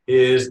rooms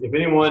is if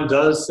anyone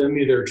does send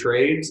me their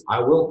trades, I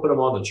will put them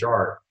on the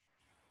chart.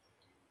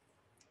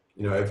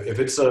 You know, if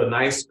it's a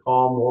nice,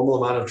 calm,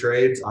 normal amount of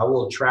trades, I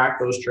will track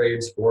those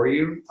trades for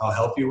you. I'll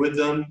help you with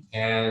them.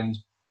 And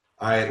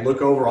I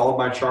look over all of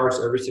my charts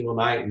every single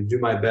night and do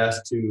my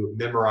best to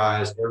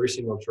memorize every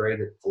single trade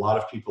that a lot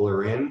of people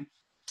are in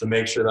to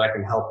make sure that I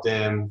can help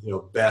them, you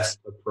know, best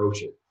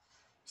approach it.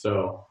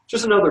 So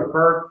just another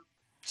perk.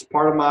 It's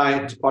part of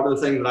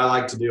the thing that I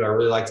like to do. I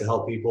really like to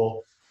help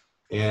people.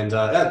 And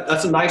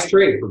that's a nice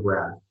trade for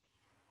Brad.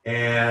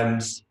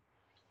 And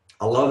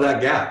I love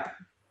that gap.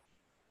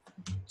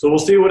 So we'll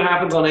see what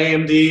happens on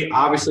AMD.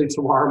 Obviously,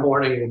 tomorrow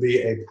morning will be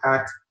a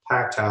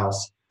packed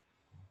house.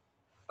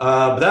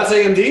 But that's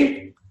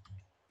AMD.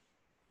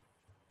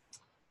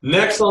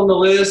 Next on the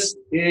list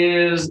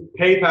is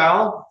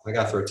PayPal. I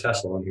got to throw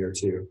Tesla on here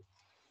too.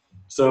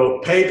 So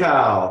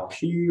PayPal,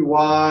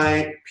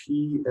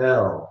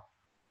 PYPL.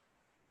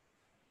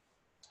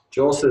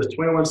 Joel says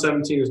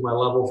 2117 is my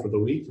level for the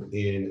week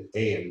in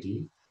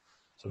AMD.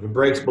 So if it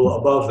breaks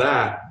above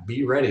that,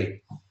 be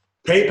ready.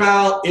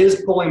 PayPal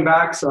is pulling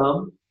back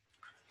some.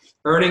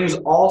 Earnings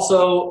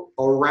also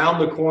around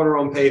the corner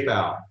on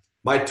PayPal.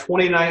 My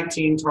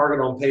 2019 target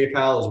on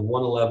PayPal is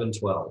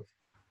 111.12.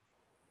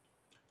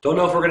 Don't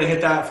know if we're going to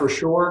hit that for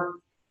sure.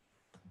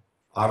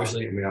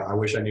 Obviously, I mean, I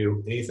wish I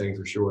knew anything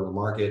for sure in the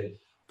market.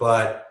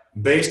 But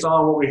based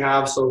on what we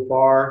have so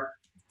far,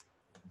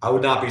 I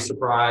would not be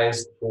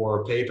surprised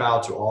for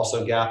PayPal to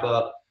also gap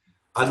up.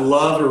 I'd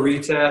love to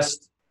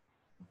retest.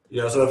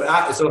 You know, so if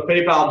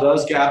PayPal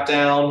does gap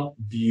down,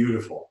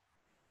 beautiful.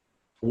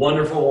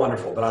 Wonderful,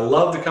 wonderful. But I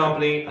love the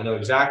company. I know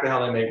exactly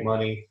how they make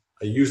money.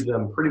 I use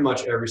them pretty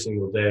much every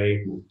single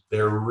day.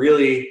 They're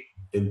really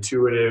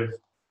intuitive,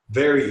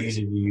 very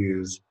easy to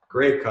use,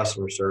 great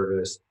customer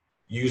service,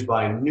 used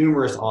by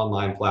numerous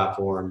online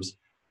platforms,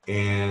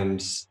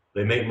 and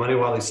they make money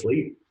while they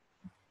sleep.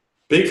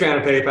 Big fan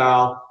of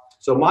PayPal.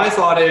 So my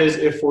thought is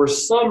if for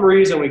some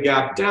reason we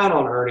gap down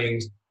on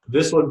earnings,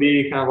 this would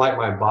be kind of like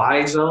my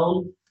buy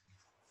zone.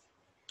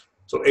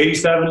 So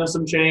 87 and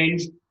some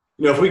change.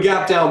 You know, if we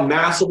gap down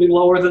massively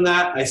lower than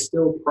that, I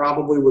still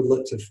probably would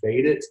look to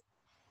fade it.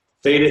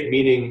 Fade it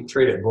meaning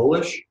trade it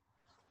bullish.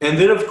 And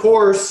then of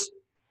course,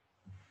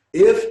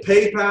 if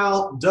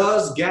PayPal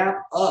does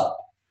gap up,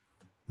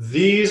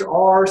 these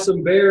are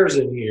some bears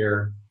in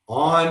here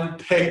on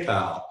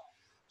PayPal.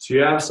 So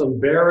you have some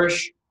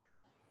bearish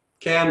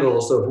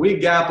candles. So if we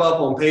gap up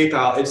on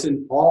PayPal, it's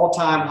in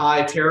all-time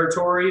high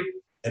territory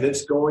and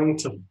it's going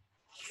to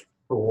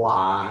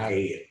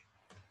fly.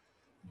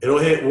 It'll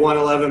hit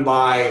 111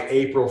 by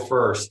April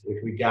 1st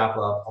if we gap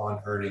up on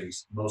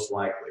earnings, most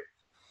likely.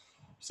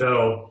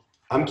 So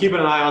I'm keeping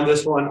an eye on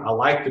this one. I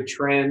like the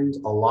trend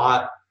a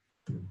lot.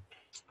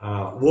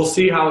 We'll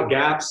see how it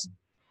gaps.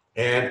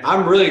 And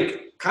I'm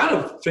really kind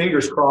of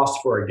fingers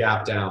crossed for a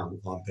gap down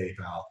on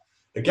PayPal.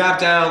 A gap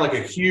down, like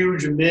a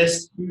huge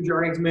miss, huge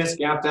earnings miss,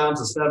 gap down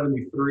to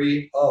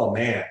 73. Oh,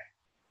 man.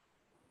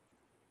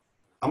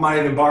 I might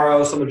even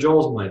borrow some of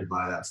Joel's money to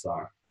buy that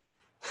stock.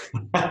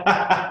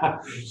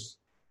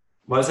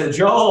 But I said,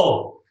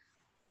 Joel,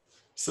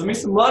 send me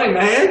some money,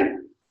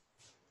 man.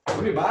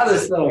 Let me buy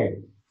this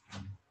thing.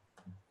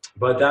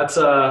 But that's,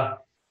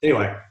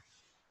 anyway,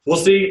 we'll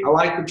see. I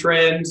like the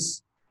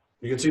trends.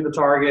 You can see the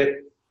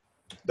target.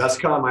 That's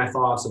kind of my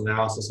thoughts and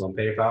analysis on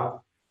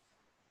PayPal.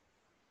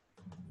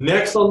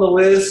 Next on the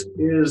list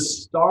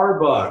is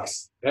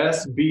SBUX,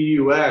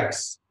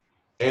 SBUX.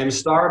 And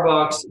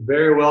SBUX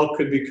very well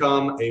could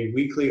become a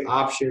weekly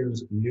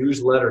options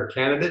newsletter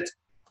candidate.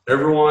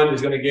 Everyone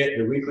is going to get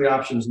the weekly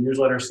options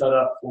newsletter set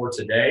up for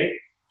today.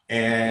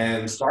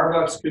 And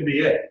SBUX could be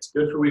it. It's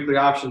good for weekly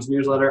options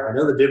newsletter. I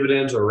know the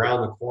dividends are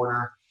around the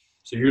corner.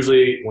 So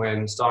usually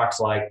when stocks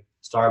like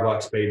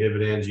SBUX pay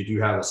dividends, you do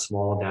have a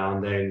small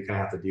down day and you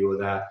kind of have to deal with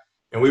that.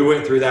 And we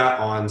went through that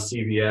on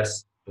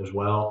CVS as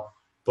well.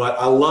 But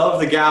I love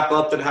the gap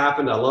up that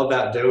happened. I love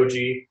that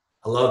doji.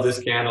 I love this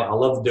candle. I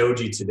love the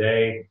doji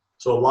today.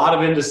 So a lot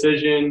of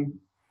indecision.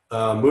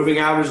 Moving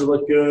averages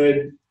look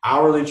good.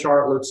 Hourly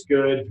chart looks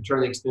good. If you turn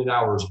the extended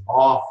hours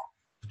off,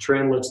 the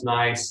trend looks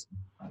nice.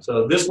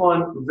 So this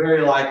one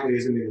very likely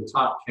is going to be the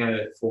top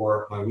candidate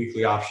for my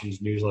weekly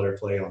options newsletter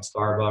play on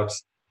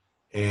SBUX.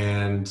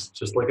 And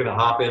just looking to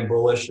hop in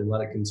bullish and let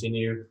it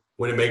continue.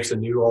 When it makes a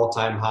new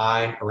all-time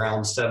high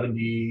around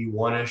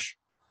 71-ish,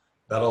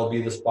 that'll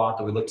be the spot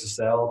that we look to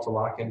sell to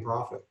lock in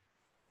profit.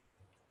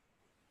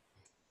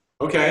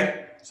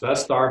 Okay, so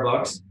that's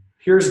SBUX.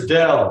 Here's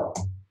DELL.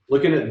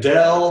 Looking at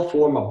DELL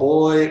for my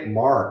boy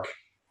Mark.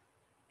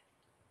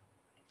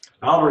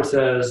 Albert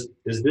says,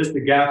 is this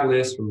the gap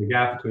list from the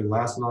gap between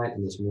last night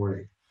and this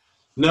morning?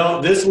 No,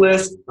 this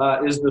list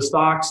is the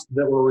stocks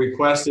that were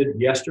requested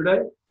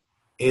yesterday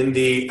in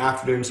the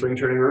afternoon swing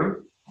trading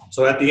room.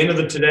 So at the end of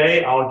the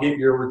today, I'll get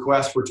your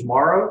request for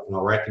tomorrow and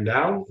I'll write them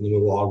down and then we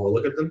will all go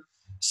look at them.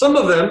 Some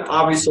of them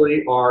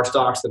obviously are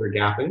stocks that are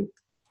gapping,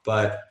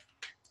 but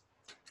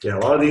yeah, a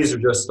lot of these are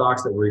just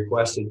stocks that were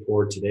requested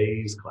for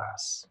today's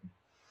class.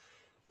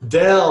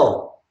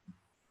 DELL,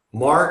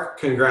 Mark,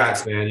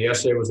 congrats, man.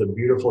 Yesterday was a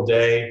beautiful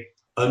day.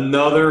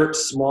 Another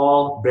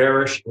small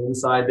bearish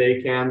inside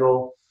day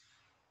candle.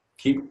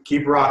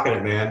 Keep rocking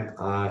it, man.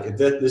 If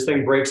this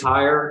thing breaks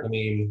higher, I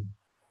mean,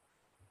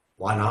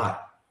 why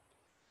not?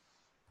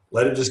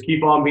 Let it just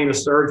keep on being a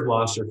surge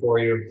monster for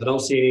you. I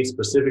don't see any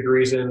specific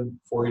reason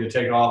for you to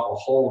take off a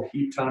whole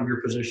heap ton of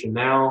your position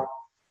now.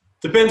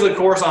 Depends, of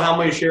course, on how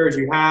many shares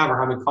you have or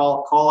how many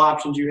call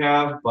options you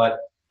have. But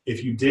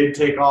if you did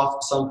take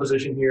off some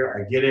position here,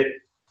 I get it.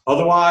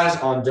 Otherwise,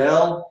 on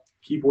DELL,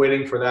 keep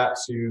waiting for that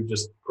to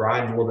just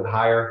grind a little bit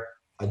higher.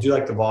 I do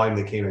like the volume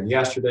that came in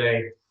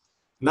yesterday.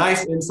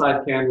 Nice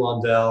inside candle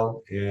on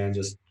DELL, and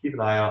just keep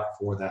an eye out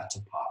for that to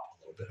pop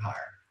a little bit higher.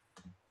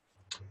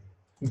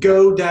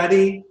 Go,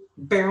 daddy.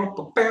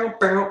 Bow, bow,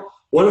 bow.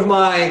 One of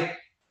my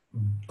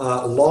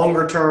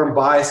Longer term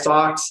buy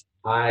stocks,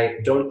 I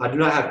do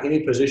not have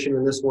any position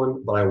in this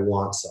one, but I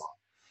want some.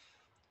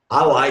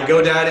 I like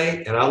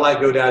GoDaddy, and I like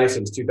GoDaddy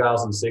since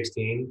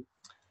 2016.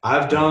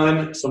 I've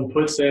done some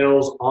put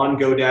sales on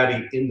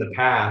GoDaddy in the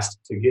past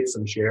to get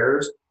some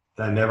shares,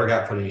 and I never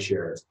got put any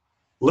shares.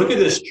 Look at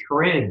this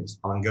trend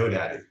on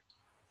GoDaddy.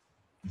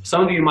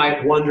 Some of you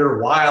might wonder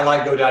why I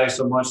like GoDaddy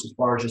so much as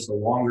far as just a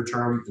longer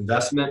term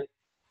investment.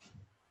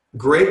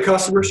 Great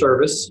customer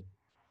service.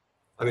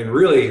 I mean,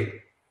 really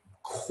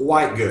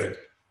quite good.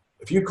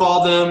 If you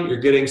call them, you're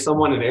getting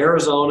someone in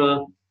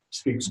Arizona,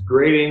 speaks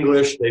great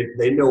English.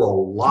 They know a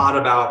lot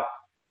about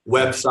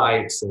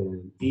websites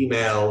and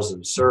emails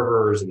and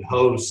servers and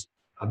hosts.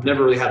 I've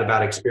never really had a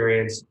bad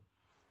experience.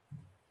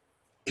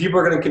 People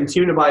are going to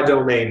continue to buy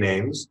domain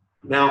names.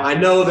 Now, I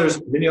know there's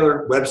many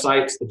other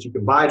websites that you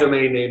can buy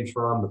domain names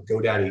from, but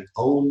GoDaddy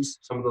owns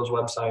some of those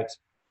websites.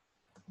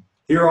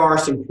 Here are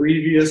some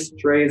previous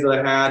trades that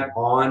I had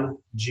on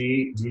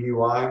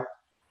GDDY.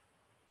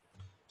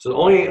 So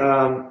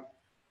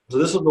so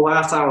this was the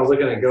last time I was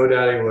looking at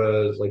GoDaddy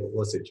was like,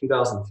 let's say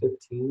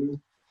 2015.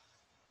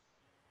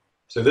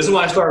 So this is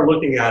when I started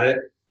looking at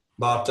it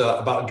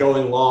about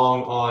going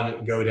long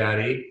on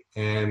GoDaddy,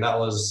 and that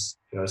was,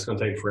 it's going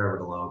to take forever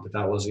to load, but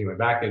that was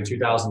back in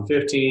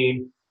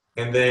 2015,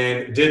 and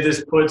then did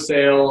this put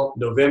sale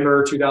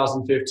November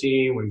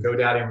 2015 when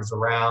GoDaddy was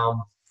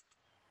around.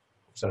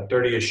 So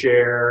 30 a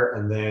share,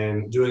 and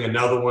then doing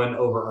another one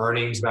over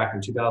earnings back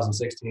in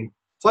 2016.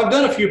 So I've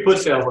done a few put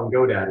sales on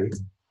GoDaddy,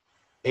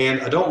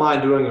 and I don't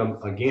mind doing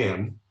them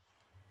again.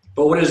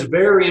 But what is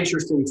very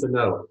interesting to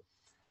note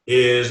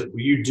is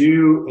we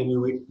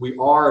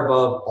are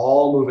above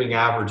all moving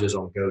averages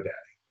on GoDaddy.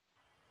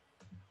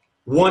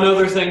 One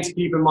other thing to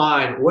keep in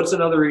mind, what's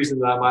another reason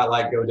that I might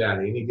like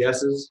GoDaddy? Any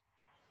guesses?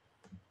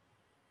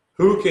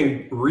 Who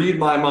can read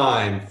my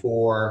mind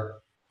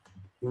for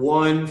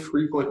one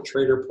frequent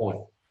trader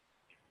point?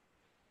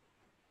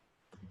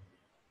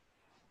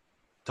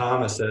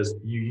 Thomas says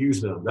you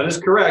use them. That is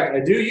correct.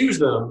 I do use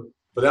them,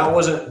 but that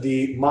wasn't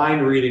the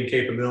mind reading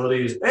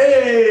capabilities.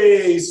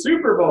 Hey,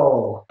 Super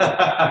Bowl.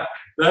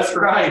 That's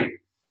right.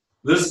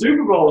 The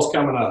Super Bowl is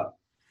coming up.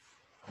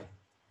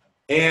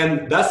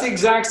 And that's the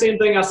exact same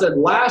thing I said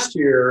last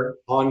year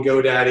on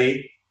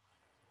GoDaddy.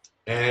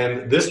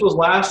 And this was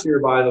last year,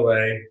 by the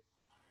way.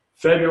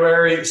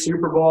 February,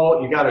 Super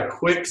Bowl, you got a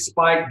quick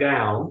spike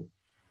down.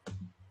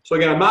 So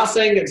again, I'm not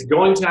saying it's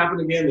going to happen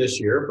again this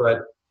year,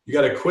 but you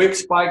got a quick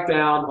spike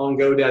down on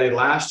GoDaddy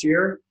last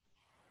year.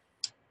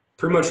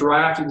 Pretty much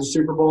right after the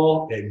Super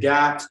Bowl, it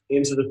gapped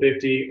into the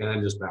 50 and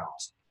then just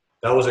bounced.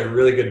 That was a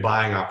really good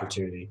buying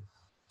opportunity.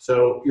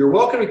 So you're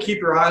welcome to keep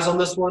your eyes on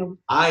this one.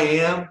 I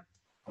am.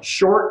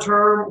 Short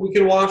term, we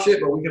can watch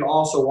it, but we can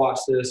also watch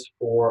this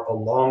for a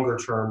longer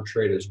term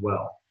trade as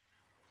well.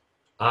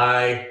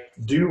 I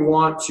do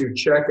want to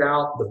check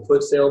out the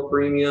put sale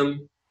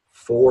premium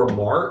for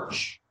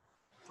March.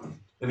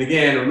 And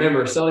again,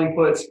 remember, selling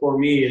puts for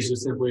me is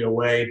just simply a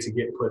way to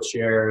get put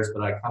shares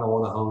that I kind of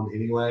want to own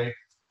anyway.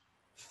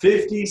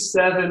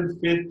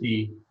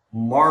 57.50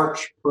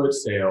 March put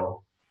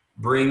sale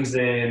brings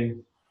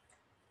in,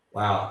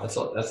 wow,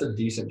 that's a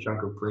decent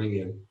chunk of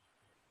premium.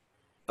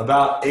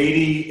 About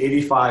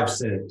 85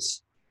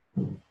 cents.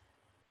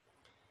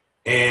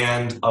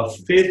 And a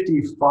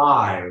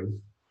 55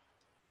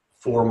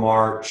 for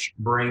March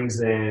brings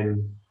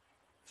in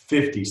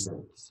 50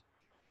 cents.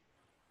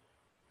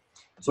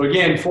 So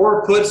again,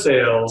 for put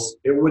sales,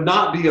 it would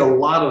not be a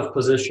lot of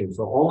positions.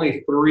 So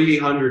only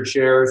 300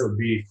 shares would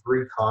be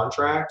 3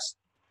 contracts.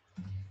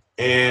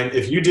 And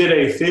if you did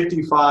a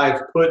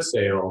 55 put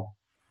sale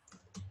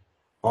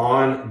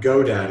on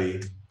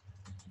GoDaddy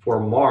for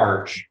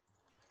March,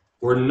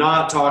 we're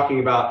not talking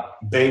about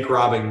bank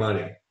robbing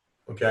money,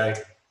 okay?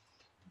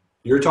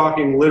 You're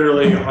talking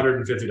literally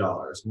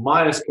 $150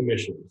 minus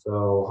commission,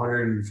 so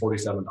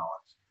 $147.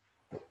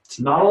 It's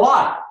not a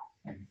lot.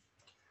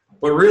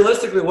 But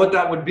realistically, what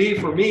that would be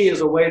for me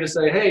is a way to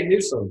say, hey,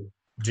 Newsom,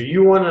 do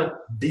you want to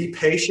be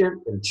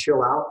patient and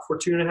chill out for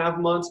 2.5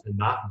 months and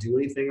not do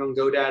anything on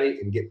GoDaddy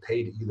and get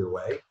paid either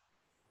way?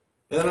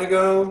 And I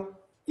go,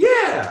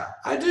 yeah,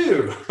 I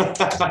do.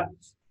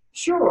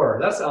 Sure,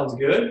 that sounds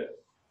good.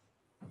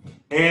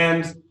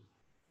 And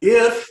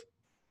if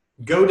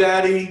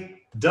GoDaddy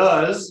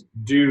does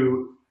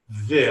do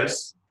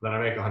this, then I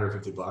make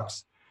 150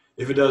 bucks.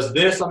 If it does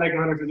this, I make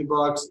 150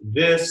 bucks.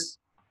 This,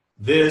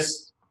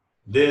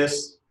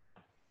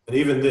 and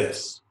even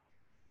this.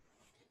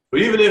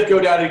 But even if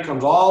GoDaddy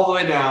comes all the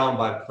way down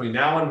between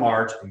now and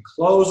March and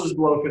closes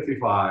below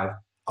 55,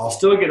 I'll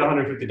still get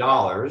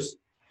 $150.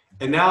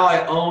 And now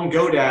I own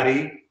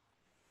GoDaddy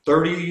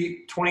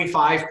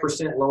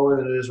 25% lower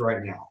than it is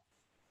right now.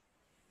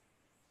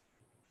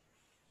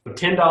 But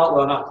 $10,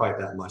 well, not quite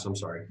that much, I'm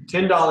sorry.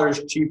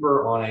 $10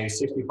 cheaper on a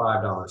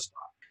 $65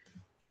 stock.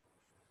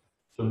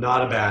 So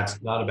not a bad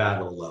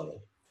little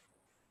level.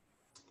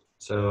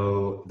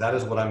 So that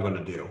is what I'm going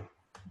to do.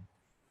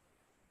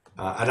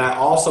 And I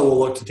also will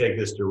look to take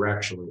this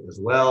directionally as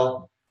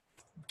well.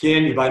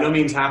 Again, you by no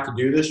means have to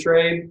do this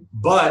trade,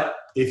 but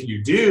if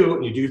you do,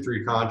 and you do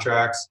 3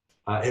 contracts,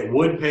 it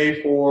would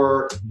pay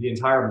for the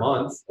entire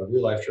month of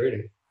real life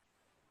trading.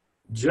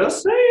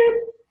 Just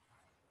saying.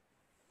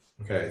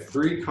 Okay,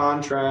 3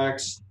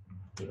 contracts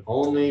would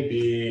only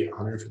be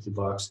 150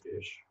 bucks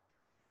ish.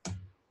 I'll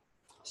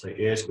say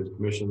ish with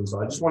commissions.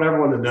 I just want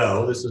everyone to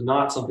know this is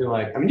not something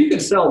like, I mean, you can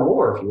sell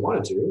more if you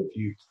wanted to,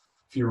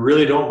 if you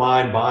really don't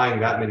mind buying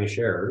that many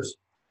shares.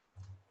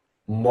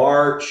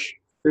 March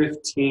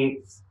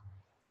 15th,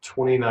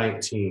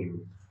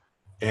 2019.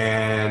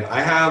 And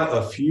I have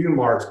a few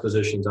March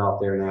positions out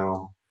there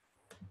now.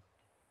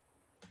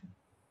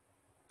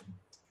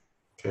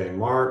 Okay,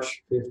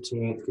 March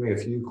 15th, give me a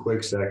few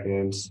quick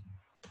seconds.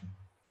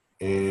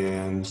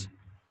 And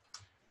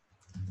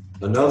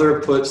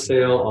another put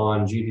sale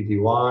on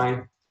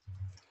GDDY.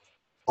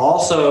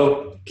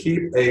 Also,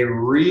 keep a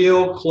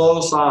real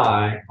close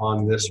eye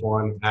on this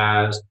one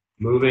as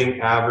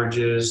moving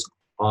averages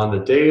on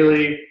the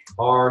daily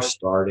are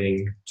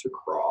starting to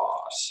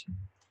cross.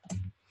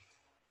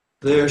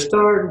 They're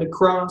starting to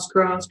cross.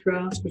 They're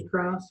starting to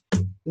cross.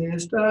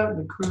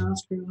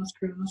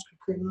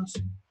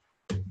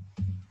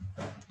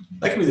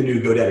 That could be the new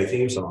GoDaddy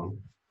theme song.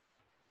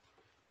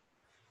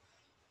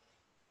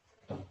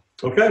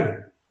 Okay.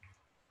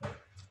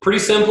 Pretty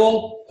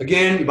simple.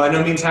 Again, you by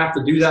no means have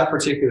to do that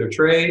particular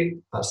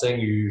trade. Not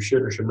saying you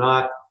should or should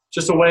not.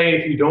 Just a way,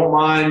 if you don't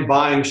mind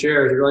buying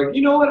shares, you're like,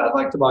 you know what, I'd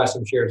like to buy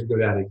some shares of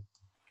GoDaddy.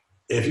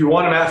 If you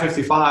want them at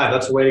 55,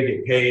 that's a way to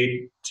get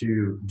paid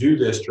to do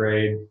this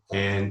trade,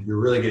 and you're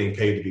really getting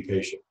paid to be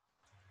patient.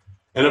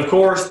 And of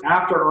course,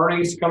 after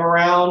earnings come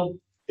around,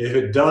 if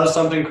it does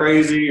something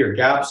crazy or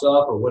gaps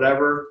up or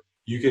whatever,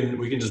 we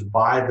can just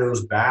buy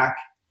those back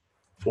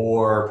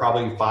for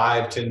probably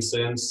 5–10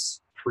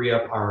 cents, free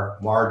up our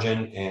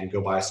margin, and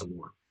go buy some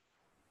more.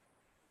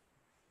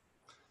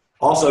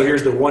 Also,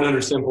 here's the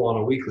 100 simple on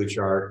a weekly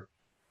chart,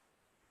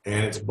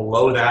 and it's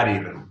below that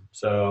even.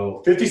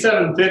 So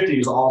 57.50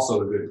 is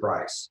also a good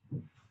price.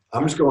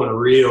 I'm just going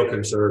real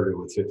conservative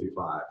with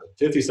 55, but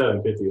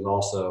 57.50 is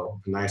also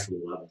a nice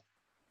little level.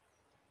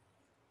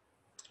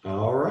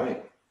 All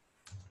right.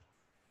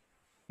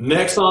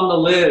 Next on the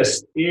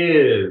list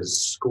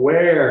is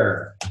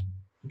Square.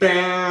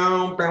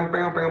 Bow, bow,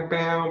 bow, bow,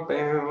 bow,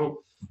 bow.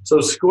 So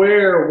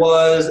Square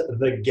was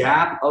the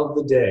gap of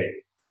the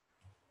day,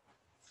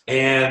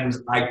 and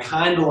I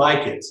kind of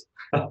like it.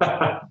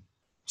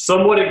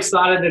 Somewhat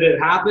excited that it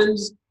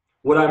happens.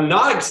 What I'm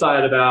not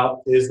excited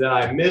about is that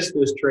I missed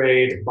this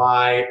trade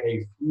by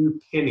a few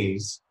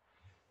pennies,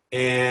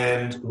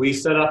 and we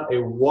set up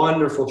a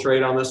wonderful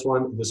trade on this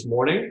one this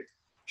morning,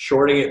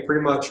 shorting it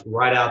pretty much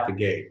right out the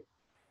gate.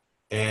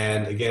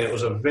 And again, it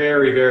was a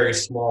very, very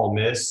small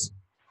miss.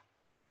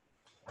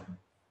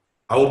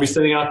 I will be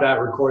sending out that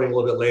recording a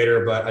little bit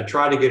later, but I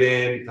tried to get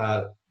in,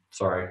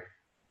 sorry,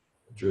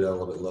 I drew that a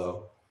little bit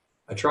low.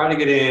 I tried to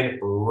get in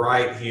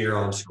right here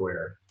on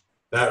Square.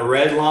 That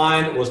red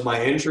line was my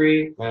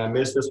entry, and I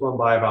missed this one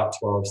by about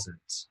 12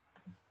 cents,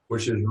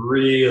 which is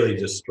really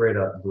just straight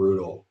up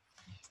brutal.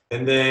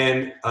 And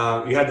then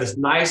you had this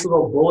nice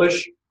little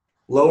bullish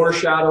lower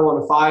shadow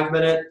on a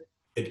 5-minute.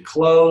 It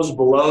closed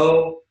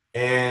below,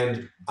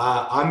 and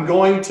I'm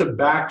going to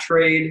back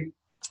trade.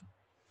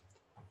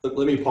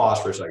 Let me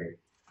pause for a second.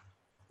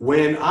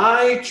 When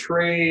I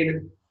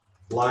trade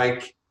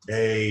like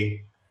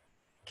a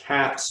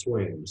cat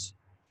swims,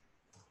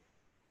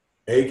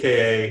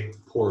 AKA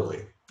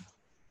poorly,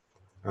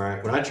 all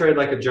right, when I trade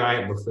like a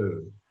giant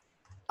buffoon,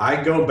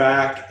 I go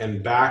back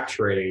and back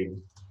trade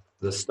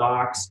the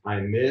stocks I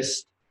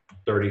missed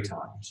 30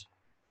 times.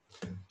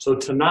 So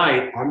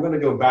tonight, I'm going to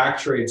go back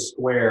trade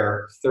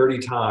Square 30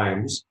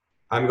 times.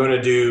 I'm going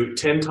to do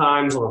 10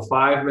 times on a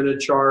 5-minute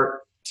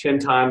chart, 10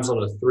 times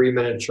on a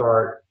 3-minute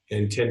chart,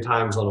 and 10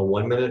 times on a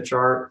 1-minute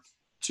chart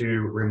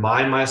to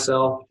remind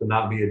myself to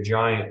not be a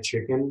giant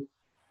chicken.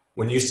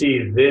 When you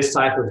see this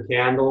type of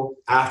candle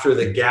after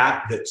the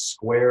gap that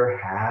Square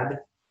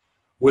had,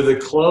 with a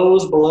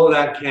close below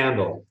that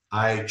candle,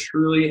 I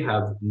truly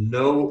have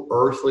no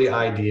earthly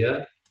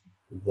idea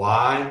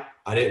why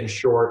I didn't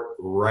short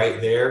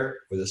right there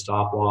with a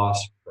stop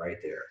loss right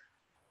there.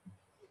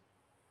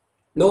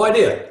 No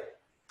idea.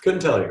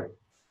 Couldn't tell you.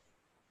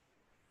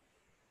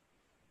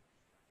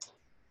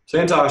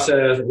 Santosh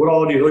says, what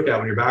all do you look at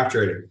when you're back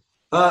trading?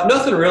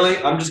 Nothing really.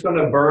 I'm just going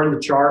to burn the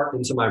chart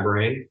into my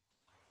brain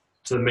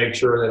to make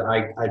sure that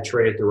I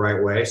trade it the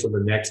right way. So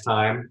the next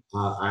time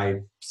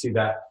I see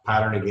that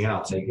pattern again,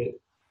 I'll take it.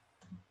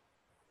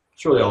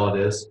 That's really all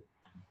it is.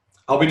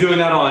 I'll be doing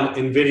that on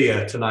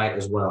NVDA tonight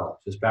as well,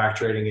 just back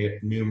trading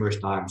it numerous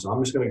times. So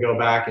I'm just going to go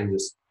back and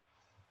just,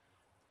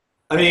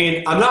 I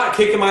mean, I'm not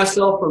kicking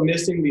myself for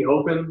missing the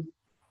open.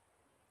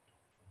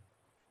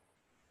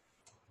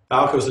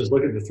 Falco says,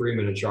 look at the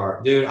 3-minute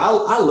chart. Dude,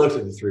 I looked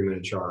at the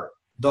 3-minute chart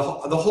the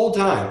whole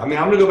time. I mean,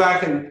 I'm going to go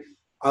back and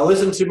I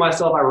listened to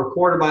myself. I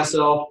recorded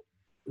myself.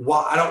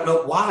 Why? I don't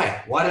know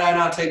why. Why did I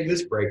not take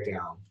this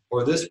breakdown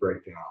or this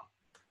breakdown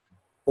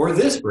or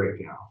this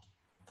breakdown?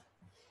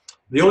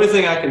 The only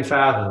thing I can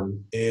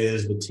fathom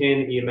is the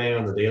 10 EMA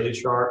on the daily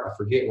chart. I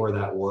forget where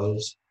that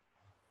was.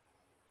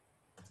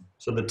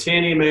 So the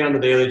 10 EMA on the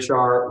daily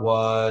chart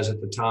was at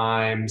the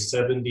time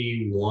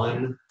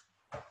 71.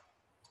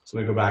 So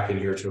let me go back in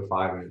here to a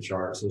 5-minute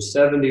chart. So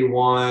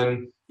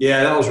 71,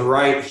 yeah, that was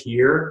right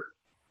here.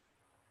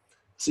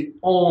 It's the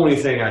only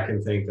thing I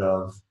can think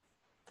of.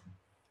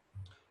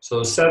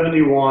 So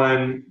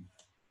 71,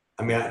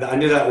 I mean, I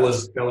knew that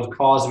was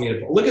causing me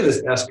to, look at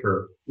this S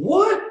curve.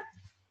 What?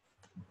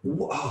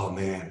 Oh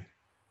man.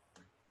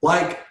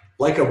 Like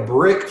a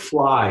brick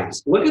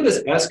flies. Look at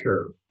this S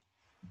curve.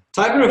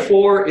 Type in a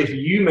 4 if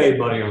you made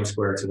money on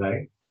Square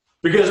today.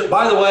 Because,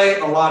 by the way,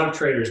 a lot of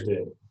traders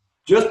did.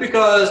 Just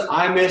because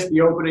I missed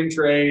the opening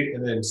trade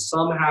and then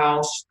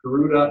somehow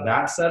screwed up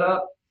that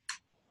setup,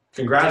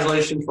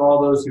 congratulations for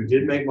all those who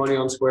did make money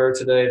on Square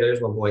today. There's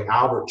my boy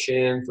Albert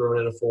Chin throwing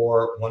in a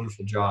 4.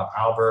 Wonderful job,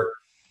 Albert.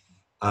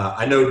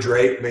 I know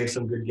Drake made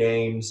some good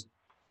gains.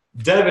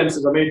 Devin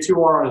says, I made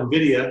 2R on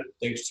NVIDIA,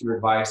 thanks to your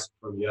advice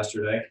from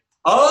yesterday.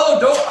 Oh,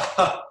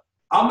 don't.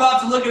 I'm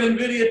about to look at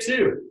NVIDIA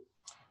too.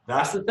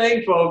 That's the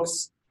thing,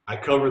 folks. I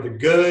cover the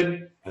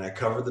good and I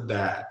cover the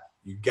bad.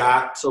 You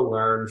got to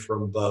learn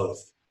from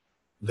both.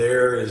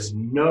 There is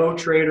no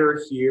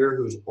trader here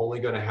who's only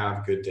going to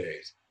have good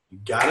days. You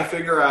got to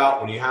figure out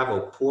when you have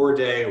a poor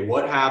day,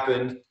 what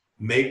happened,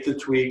 make the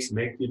tweaks,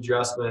 make the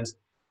adjustments.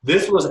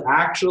 This was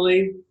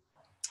actually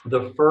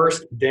the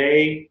first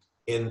day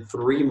in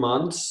 3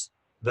 months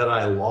that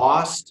I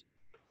lost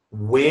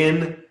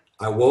when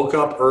I woke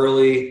up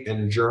early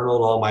and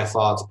journaled all my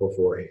thoughts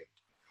beforehand.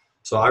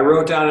 So I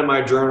wrote down in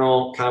my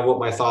journal kind of what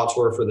my thoughts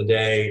were for the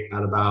day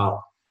at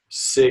about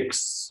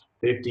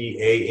 6:50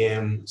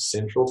 a.m.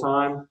 Central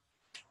Time.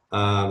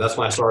 That's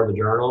when I started the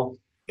journal.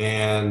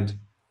 And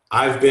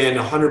I've been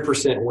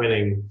 100%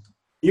 winning.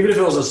 Even if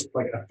it was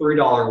like a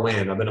 $3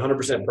 win, I've been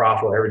 100%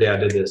 profitable every day I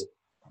did this.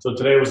 So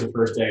today was the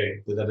first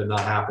day that did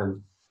not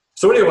happen.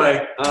 So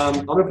anyway,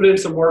 I'm going to put in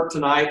some work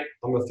tonight.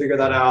 I'm going to figure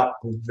that out.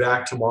 I'm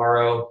back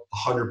tomorrow,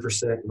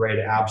 100% ready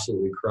to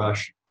absolutely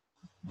crush.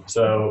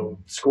 So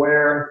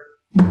Square,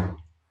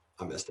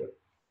 I missed it.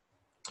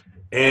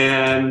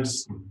 And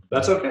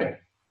that's okay.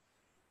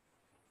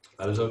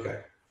 That is okay.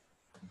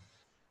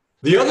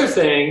 The other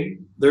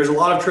thing, there's a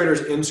lot of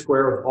traders in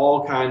Square with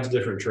all kinds of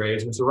different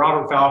trades. Mr.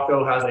 Robert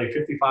Falco has a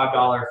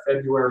 $55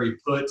 February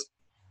put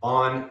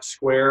on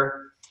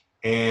Square.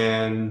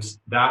 And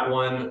that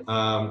one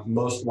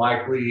most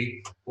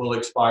likely will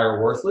expire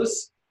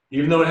worthless.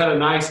 Even though it had a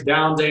nice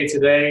down day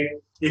today,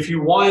 if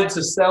you wanted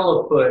to sell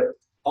a put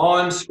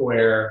on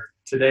Square,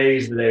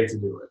 today's the day to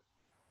do it.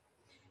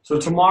 So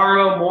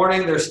tomorrow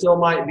morning, there still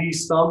might be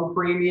some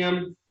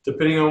premium,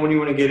 depending on when you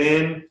want to get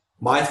in.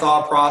 My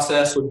thought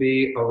process would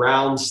be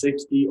around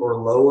 60 or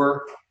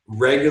lower.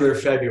 Regular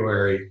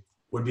February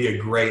would be a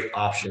great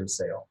option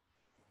sale.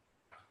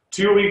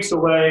 2 weeks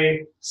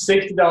away,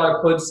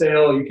 $60 put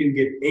sale. You can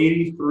get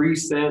 83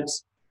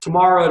 cents.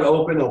 Tomorrow at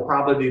open, it'll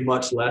probably be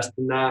much less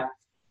than that.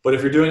 But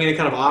if you're doing any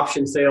kind of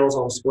option sales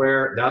on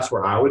Square, that's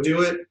where I would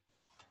do it.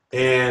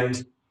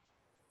 And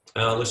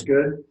looks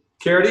good.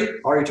 Carity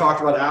already talked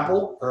about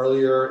Apple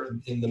earlier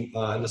in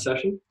the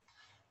session.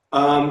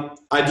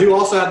 I do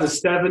also have the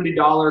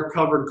 $70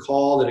 covered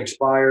call that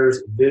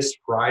expires this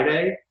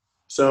Friday.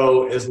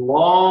 So as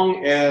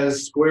long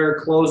as Square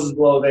closes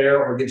below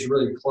there or gets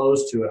really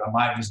close to it, I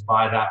might just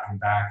buy that one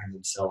back and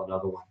then sell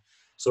another one.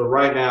 So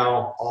right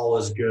now, all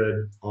is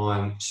good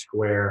on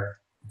Square.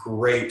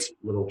 Great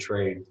little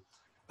trade.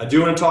 I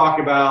do want to talk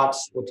about,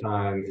 what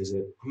time is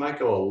it? I might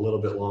go a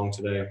little bit long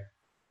today.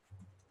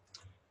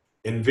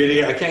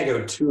 NVIDIA, I can't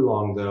go too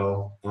long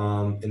though.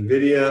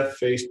 NVIDIA,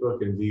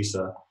 Facebook, and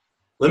Visa.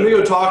 Let me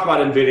go talk about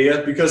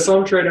NVIDIA because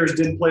some traders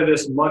did play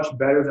this much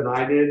better than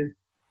I did.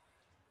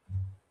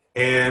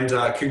 And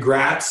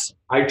congrats,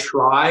 I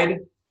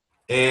tried,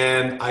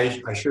 and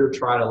I should have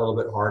tried a little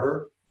bit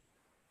harder.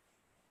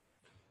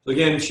 So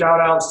again, shout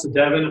outs to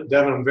Devin.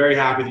 Devin, I'm very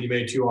happy that you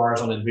made 2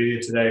 Rs on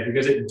NVIDIA today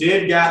because it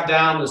did gap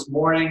down this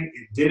morning.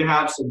 It did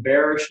have some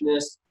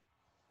bearishness.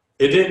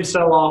 It didn't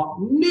sell off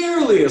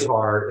nearly as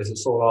hard as it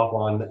sold off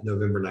on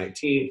November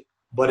 19th,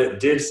 but it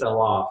did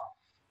sell off.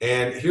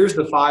 And here's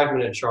the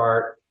 5-minute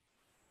chart.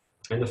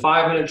 And the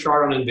 5-minute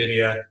chart on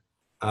NVIDIA,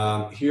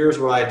 here's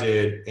what I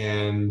did.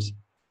 And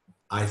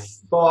I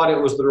thought it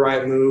was the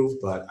right move,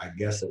 but I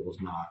guess it was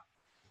not.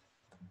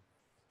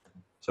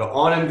 So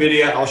on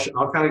NVIDIA,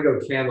 I'll kind of go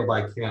candle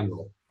by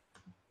candle.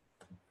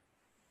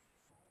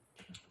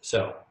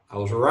 So I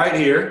was right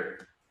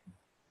here,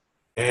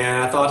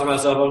 and I thought to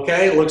myself,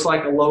 okay, it looks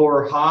like a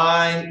lower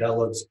high. That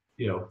looks,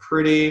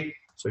 pretty.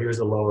 So here's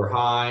the lower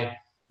high.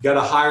 Got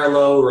a higher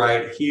low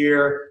right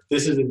here.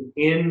 This is an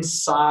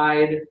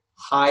inside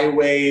high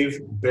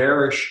wave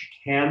bearish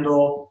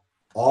candle.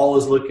 All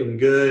is looking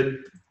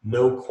good.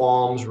 No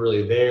qualms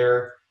really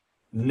there.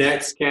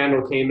 Next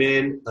candle came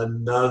in,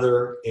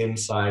 another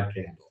inside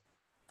candle.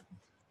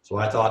 So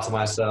I thought to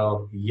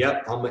myself,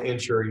 yep, I'm gonna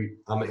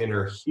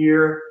enter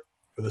here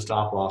for the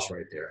stop loss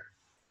right there.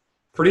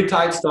 Pretty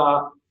tight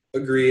stop,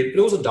 agreed.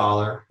 It was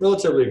 $1,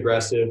 relatively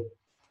aggressive.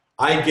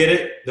 I get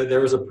it that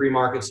there was a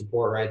pre-market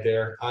support right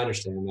there. I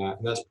understand that.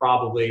 And that's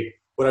probably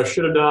What I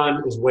should have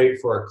done is wait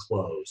for a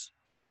close.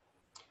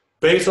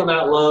 Based on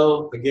that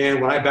low, again,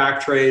 when I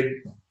back trade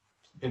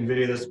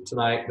NVIDIA this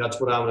tonight, that's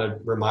what I'm going to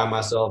remind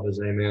myself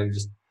is, hey man,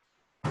 just,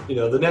 you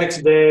know, the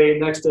next day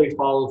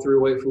follow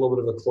through, wait for a little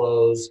bit of a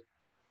close.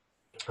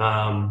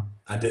 I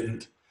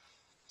didn't.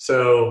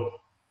 So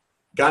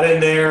got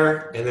in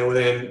there, and then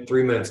within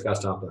 3 minutes got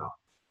stopped out.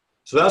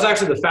 So that was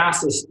actually the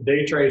fastest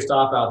day trade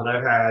stop out that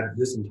I've had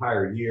this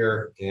entire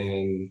year.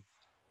 And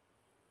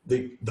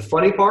the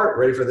funny part,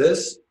 ready for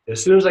this?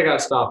 As soon as I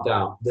got stopped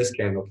out, this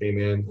candle came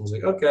in. I was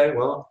like, okay,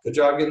 well, good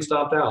job getting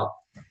stopped out.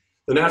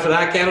 Then after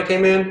that candle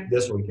came in,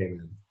 this one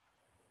came in.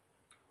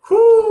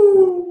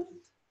 Whoo!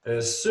 And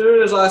as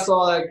soon as I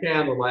saw that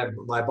candle,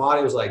 my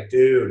body was like,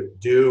 dude,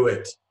 do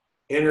it.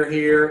 Enter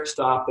here,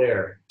 stop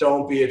there.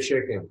 Don't be a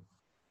chicken.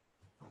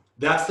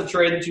 That's the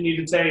trade that you need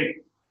to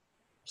take.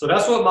 So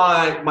that's what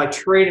my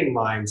trading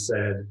mind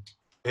said.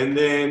 And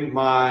then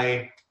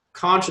my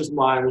conscious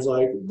mind was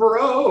like,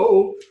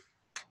 bro,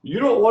 you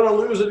don't want to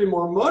lose any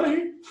more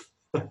money.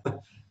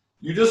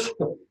 you just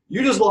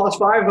lost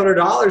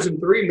 $500 in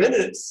 3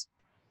 minutes.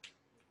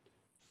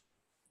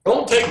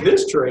 Don't take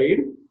this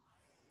trade.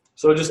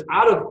 So just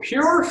out of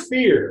pure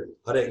fear,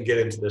 I didn't get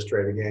into this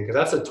trade again because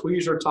that's a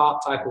tweezer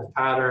top type of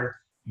pattern,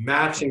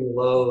 matching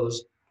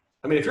lows.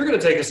 I mean, if you're going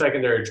to take a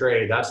secondary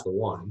trade, that's the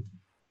one.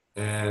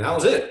 And that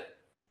was it.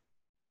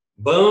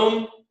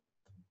 Boom,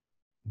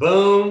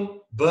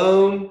 boom,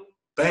 boom,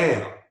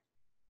 bam.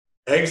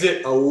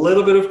 Exit a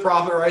little bit of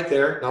profit right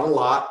there, not a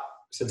lot.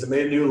 Since it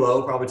made a new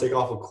low, probably take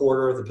off a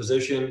quarter of the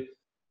position,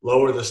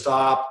 lower the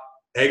stop,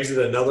 exit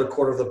another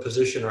quarter of the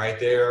position right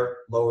there,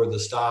 lower the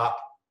stop.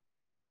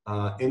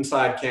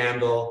 Inside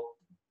candle,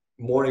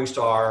 morning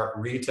star,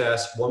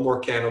 retest, one more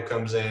candle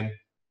comes in,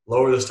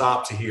 lower the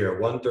stop to here,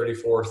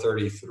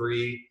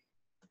 134.33,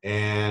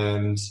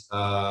 and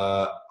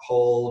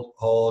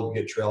hold,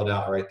 get trailed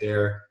out right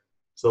there.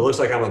 So it looks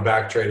like I'm a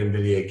back trade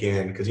NVIDIA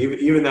again, because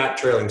even that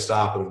trailing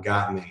stop would have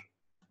gotten me,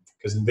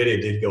 because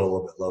NVIDIA did go a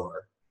little bit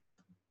lower.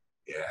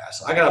 Yeah,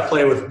 so I got to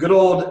play with good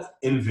old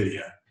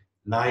NVIDIA.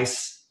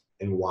 Nice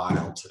and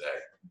wild today.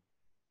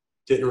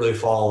 Didn't really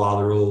follow a lot of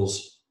the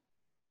rules,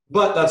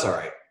 but that's all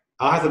right.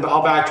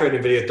 I'll back trade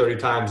NVIDIA 30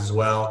 times as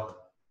well.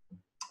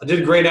 I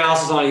did a great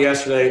analysis on it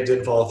yesterday. It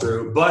didn't follow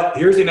through, but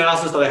here's the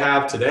analysis that I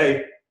have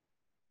today.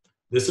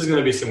 This is going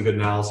to be some good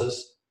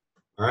analysis.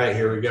 All right,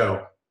 here we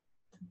go.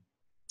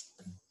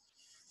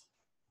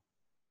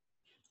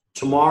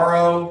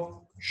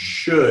 Tomorrow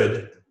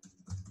should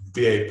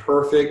be a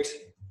perfect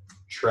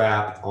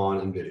trap on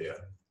NVIDIA.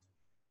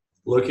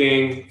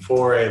 Looking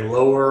for a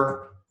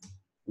lower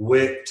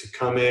wick to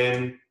come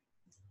in,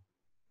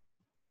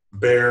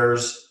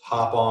 bears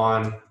hop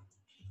on,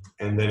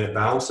 and then it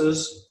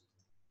bounces.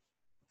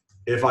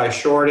 If I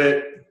short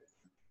it,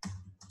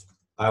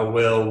 I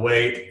will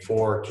wait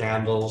for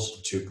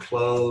candles to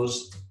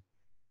close,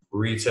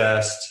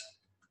 retest,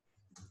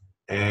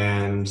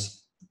 and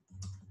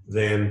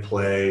then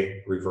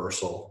play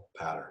reversal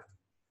pattern.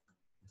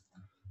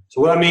 So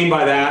what I mean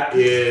by that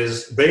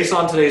is, based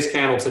on today's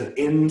candle, it's an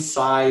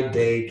inside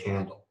day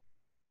candle.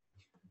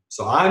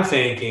 So I'm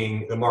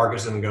thinking the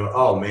market's going to go,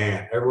 oh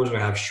man, everyone's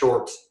going to have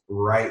shorts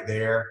right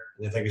there,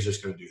 and they think it's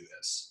just going to do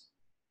this.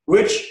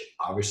 Which,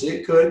 obviously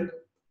it could,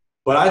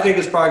 but I think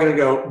it's probably going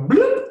to go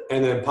bloop,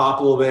 and then pop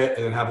a little bit,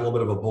 and then have a little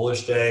bit of a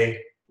bullish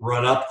day,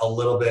 run up a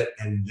little bit,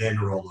 and then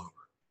roll over.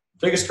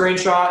 Take a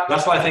screenshot.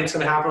 That's what I think is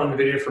going to happen on the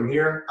video from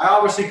here. I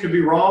obviously could be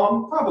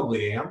wrong.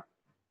 Probably am.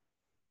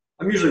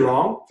 I'm usually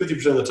wrong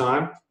 50% of the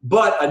time,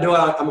 but I know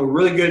I'm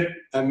really good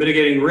at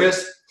mitigating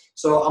risk.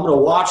 So I'm going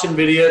to watch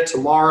NVIDIA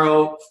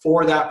tomorrow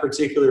for that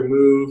particular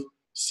move,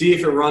 see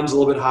if it runs a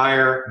little bit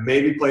higher,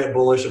 maybe play it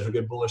bullish if a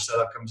good bullish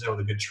setup comes in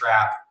with a good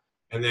trap.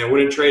 And then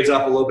when it trades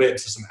up a little bit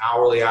to some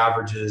hourly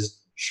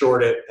averages,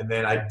 short it. And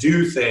then I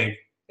do think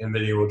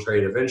NVIDIA will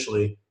trade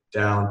eventually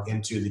down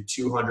into the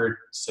 200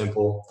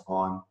 simple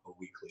on a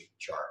weekly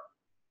chart,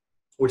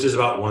 which is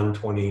about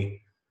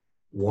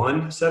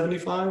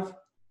 121.75.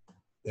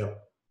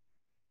 Yep.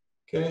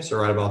 Okay, so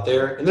right about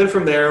there. And then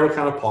from there, we'll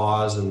kind of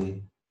pause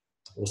and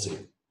we'll see.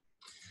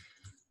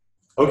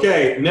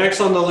 Okay, next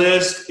on the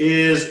list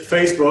is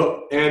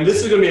Facebook. And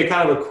this is going to be a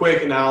kind of a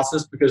quick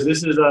analysis because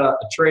this is a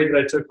trade that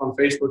I took on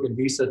Facebook and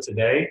Visa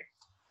today.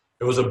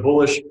 It was a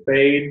bullish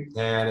fade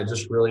and it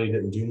just really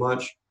didn't do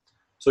much.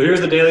 So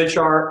here's the daily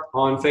chart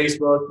on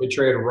Facebook. It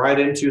traded right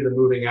into the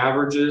moving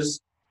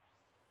averages.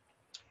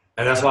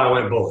 And that's why I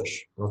went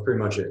bullish. That's pretty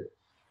much it.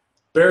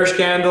 Bearish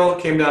candle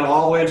came down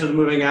all the way into the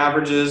moving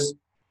averages.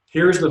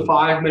 Here's the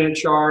 5-minute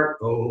chart.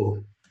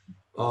 Oh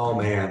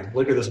man,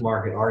 look at this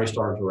market already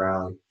starting to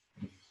rally.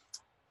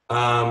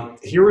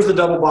 Here was the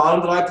double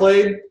bottom that I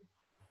played.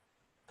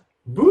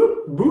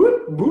 Boop,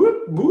 boop,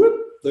 boop, boop.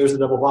 There's the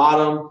double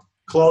bottom.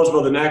 Closed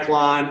below the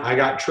neckline. I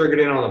got triggered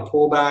in on a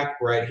pullback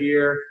right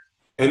here.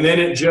 And then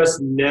it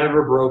just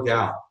never broke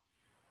out.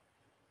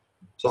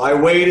 So I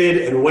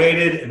waited and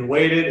waited and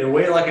waited and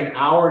waited like an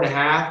hour and a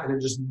half, and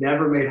it just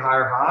never made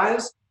higher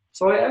highs.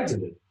 So I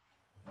exited.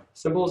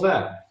 Simple as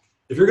that.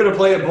 If you're going to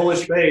play a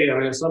bullish fade, I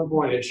mean, at some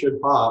point it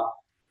should pop.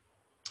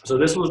 So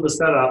this was the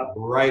setup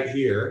right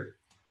here.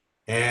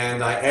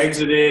 And I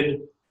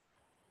exited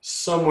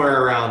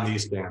somewhere around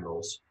these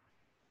candles.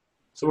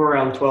 Somewhere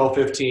around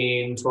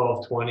 12.15,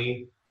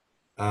 12.20.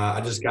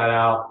 I just got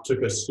out,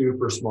 took a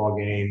super small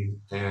gain,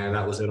 and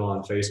that was it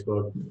on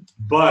Facebook.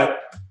 But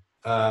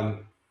I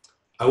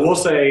will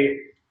say,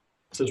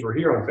 since we're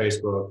here on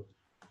Facebook,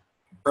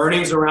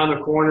 earnings around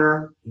the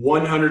corner,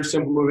 100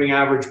 simple moving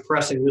average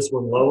pressing this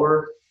one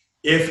lower.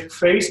 If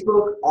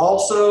Facebook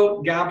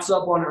also gaps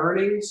up on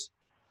earnings,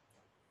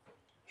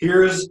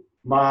 here's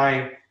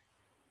my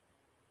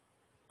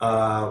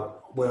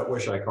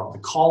what should I call it?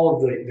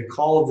 The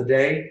call of the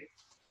day.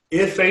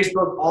 If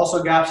Facebook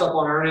also gaps up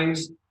on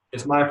earnings,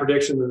 it's my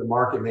prediction that the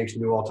market makes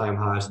new all-time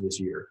highs this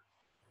year.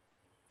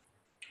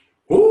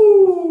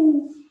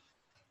 Woo!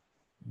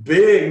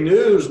 Big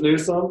news,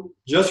 Newsom.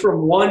 Just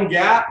from one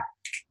gap.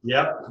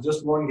 Yep,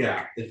 just one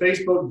gap. If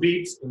Facebook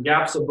beats and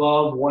gaps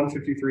above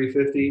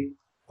 153.50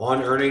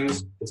 on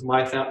earnings, it's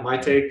my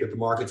take that the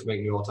markets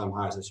make new all-time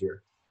highs this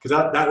year.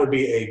 Because that would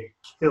be a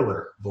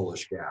killer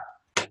bullish gap.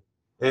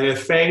 And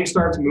if FANG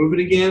starts moving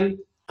again,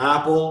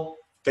 Apple,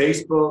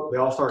 Facebook, they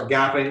all start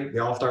gapping, they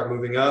all start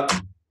moving up,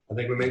 I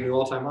think we make new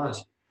all-time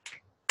highs.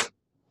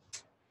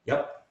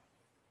 Yep.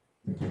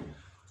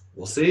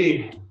 We'll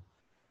see.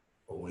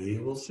 We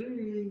will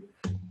see.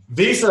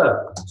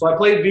 Visa. So I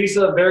played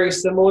Visa very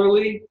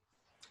similarly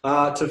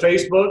to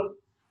Facebook.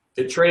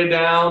 It traded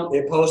down.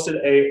 It posted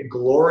a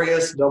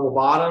glorious double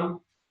bottom,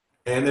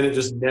 and then it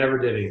just never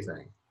did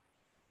anything.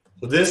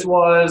 So this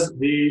was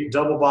the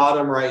double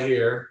bottom right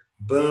here.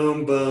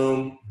 Boom,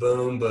 boom,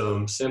 boom,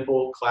 boom.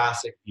 Simple,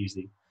 classic,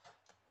 easy.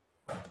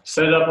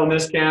 Set it up on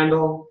this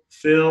candle,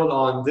 filled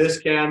on this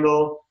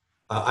candle.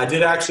 I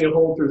did actually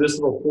hold through this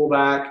little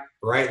pullback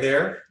right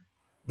there.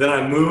 Then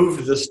I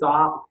moved the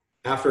stop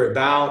after it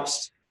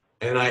bounced,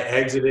 and I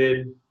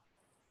exited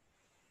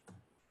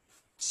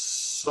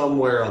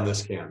somewhere on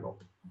this candle.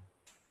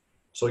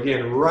 So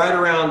again, right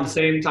around the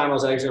same time I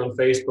was exiting on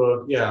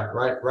Facebook, yeah,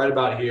 right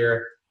about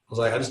here. I was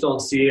like, I just don't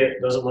see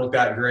it. Doesn't look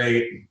that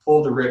great.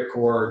 Pulled the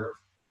ripcord,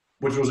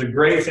 which was a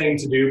great thing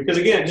to do because,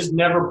 again, it just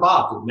never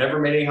popped. It never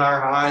made any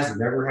higher highs. It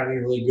never had any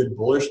really good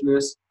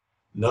bullishness.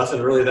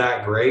 Nothing really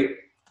that great.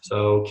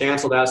 So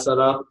canceled that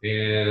setup,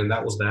 and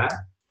that was that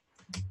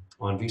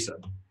on Visa.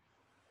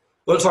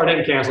 Well, sorry, I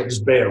didn't cancel it,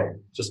 just bailed,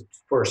 just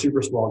for a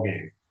super small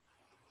gain.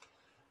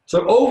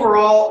 So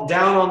overall,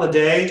 down on the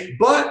day,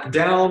 but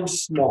down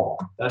small.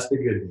 That's the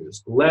good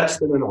news. Less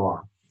than an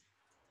R.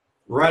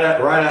 Right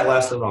at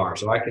less than an R.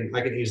 So I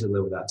can easily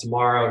live with that.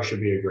 Tomorrow should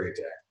be a great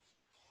day.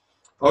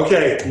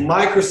 Okay,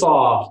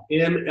 Microsoft,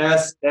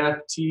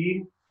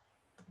 MSFT.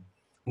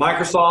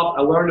 Microsoft,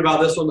 I learned about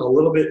this one a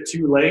little bit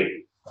too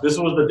late. This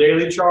was the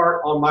daily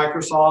chart on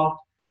Microsoft.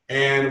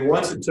 And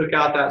once it took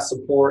out that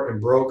support and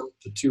broke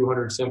the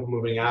 200 simple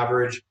moving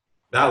average,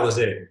 that was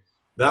it.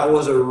 That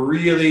was a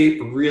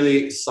really,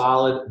 really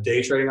solid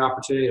day trading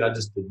opportunity that I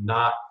just did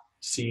not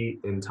see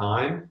in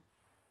time.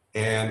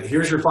 And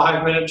here's your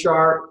 5-minute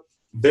chart.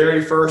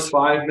 Very first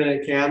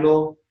 5-minute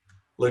candle.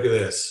 Look at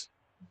this.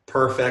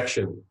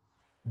 Perfection.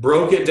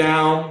 Broke it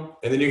down,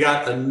 and then you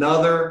got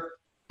another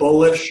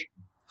bullish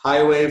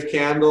high wave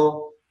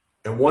candle.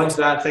 And once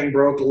that thing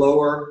broke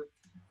lower,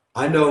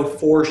 I know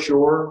for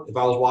sure if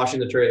I was watching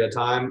the trade at the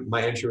time,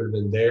 my entry would have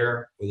been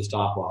there with a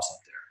stop loss up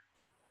there.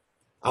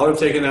 I would have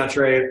taken that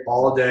trade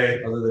all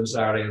day other than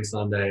Saturday and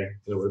Sunday.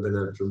 It would have been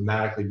a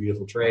dramatically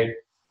beautiful trade.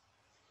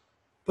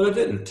 But I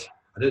didn't.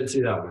 I didn't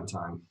see that one in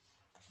time.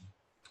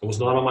 It was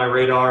not on my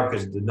radar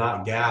because it did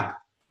not gap.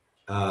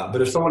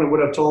 But if someone would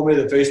have told me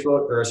that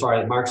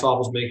Microsoft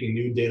was making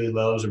new daily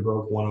lows and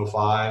broke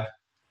 105,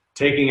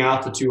 taking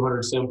out the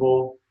 200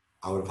 simple,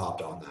 I would have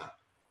hopped on that.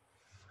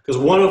 Because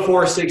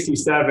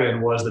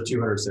 104.67 was the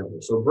 200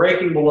 simple. So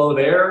breaking below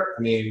there,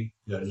 I mean,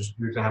 you're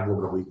going to have a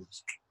little bit of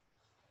weakness.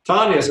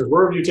 Tanya says,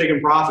 where have you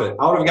taken profit?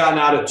 I would have gotten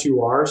out at 2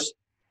 Rs.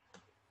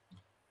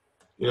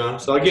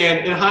 So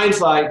again, in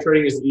hindsight,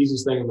 trading is the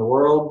easiest thing in the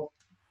world.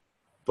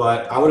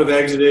 But I would have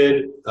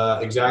exited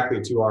exactly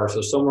at 2 Rs.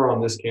 So somewhere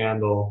on this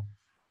candle,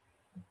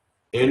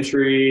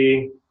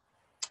 entry,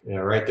 yeah,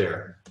 right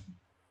there.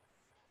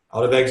 I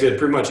would have exited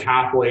pretty much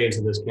halfway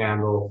into this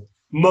candle,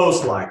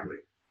 most likely.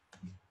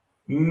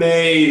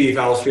 Maybe if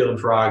I was feeling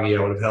froggy, I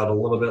would have held a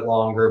little bit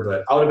longer,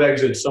 but I would have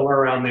exited somewhere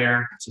around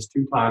there. It's just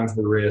 2 times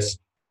the risk.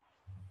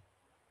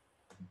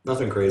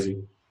 Nothing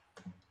crazy.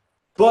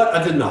 But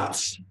I did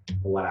not.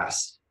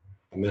 Alas,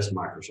 I missed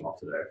Microsoft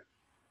today.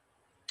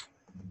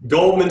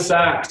 Goldman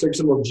Sachs, took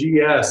some of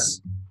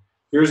GS.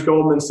 Here's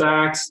Goldman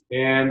Sachs,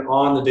 and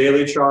on the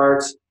daily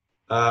charts,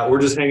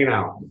 we're just hanging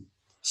out.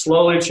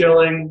 Slowly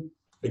chilling.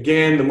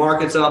 Again, the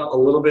market's up a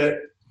little bit.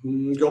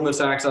 Goldman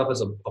Sachs up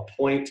as a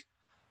point.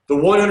 The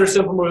 100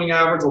 simple moving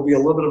average will be a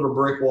little bit of a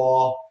brick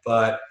wall,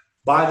 but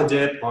buy the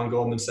dip on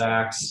Goldman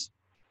Sachs.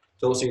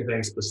 Don't see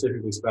anything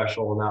specifically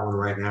special on that one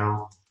right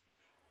now.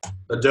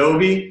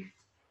 Adobe,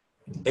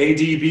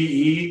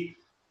 ADBE.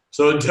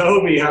 So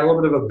Adobe had a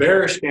little bit of a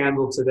bearish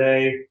candle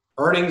today.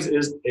 Earnings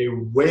is a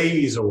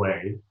ways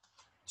away.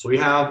 So we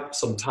have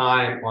some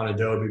time on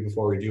Adobe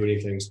before we do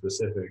anything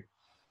specific.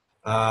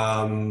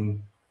 I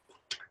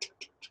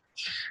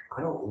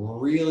don't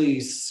really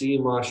see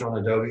much on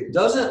Adobe. It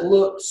doesn't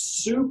look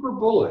super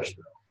bullish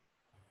though.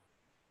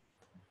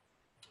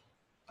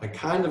 I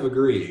kind of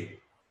agree.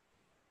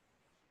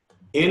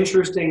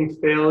 Interesting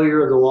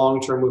failure of the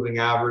long-term moving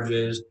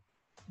averages.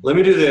 Let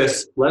me do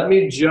this. Let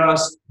me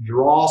just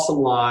draw some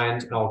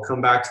lines, and I'll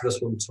come back to this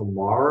one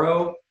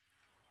tomorrow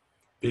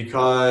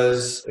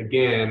because,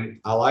 again,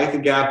 I like the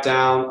gap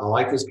down. I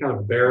like this kind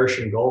of bearish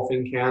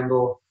engulfing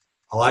candle.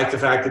 I like the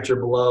fact that you're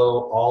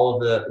below all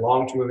of the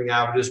long-term moving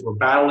averages. We're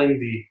battling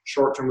the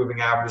short-term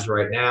moving averages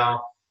right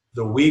now.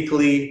 The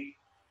weekly,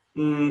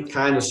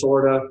 kind of,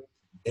 sort of.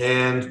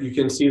 And you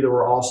can see that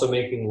we're also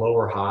making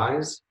lower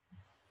highs.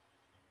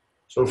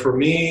 So for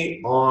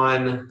me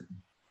on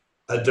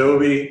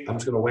Adobe, I'm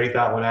just going to wait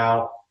that one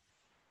out.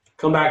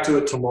 Come back to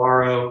it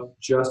tomorrow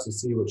just to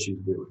see what she's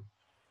doing.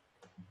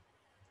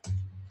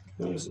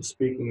 Okay, so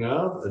speaking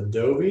of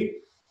Adobe,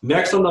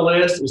 next on the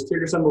list is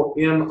ticker symbol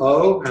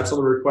MO. Had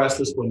someone request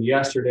this one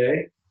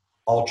yesterday,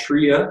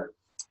 Altria.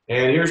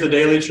 And here's the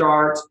daily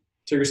chart,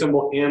 ticker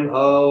symbol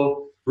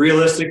MO.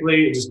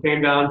 Realistically, it just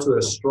came down to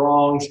a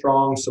strong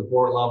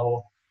support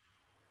level.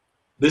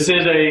 This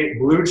is a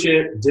blue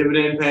chip,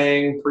 dividend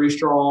paying, pretty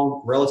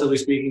strong, relatively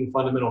speaking,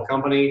 fundamental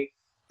company.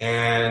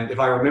 And if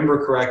I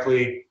remember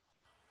correctly,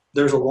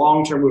 there's a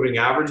long-term moving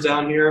average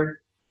down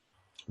here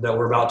that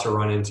we're about to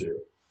run into.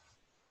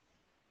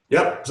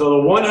 Yep, so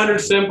the 100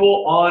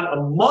 simple on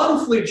a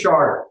monthly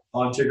chart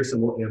on ticker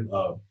symbol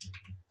MO.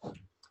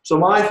 So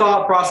my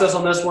thought process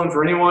on this one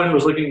for anyone who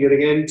was looking at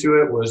getting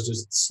into it was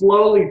just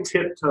slowly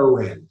tiptoe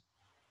in.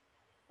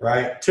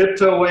 Right,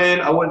 tiptoe in.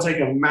 I wouldn't take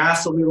a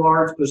massively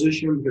large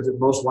position because it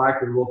most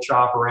likely will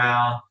chop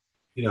around,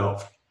 you know,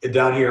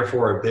 down here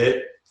for a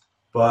bit.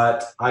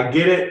 But I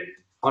get it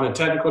on a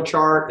technical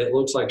chart. It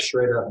looks like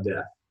straight up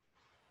death.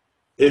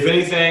 If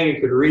anything,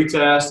 it could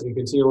retest and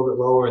continue a little bit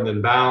lower and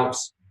then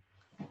bounce.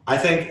 I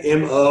think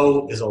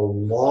MO is a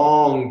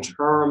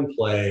long-term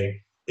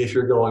play if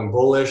you're going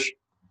bullish,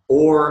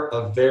 or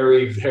a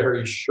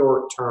very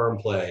short-term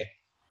play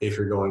if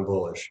you're going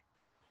bullish.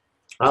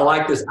 I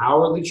like this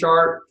hourly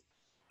chart.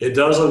 It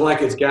does look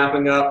like it's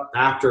gapping up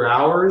after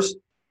hours.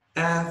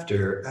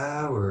 After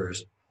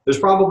hours. There's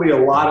probably a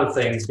lot of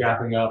things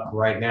gapping up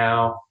right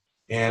now.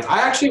 And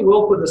I actually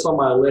will put this on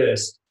my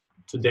list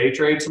to day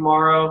trade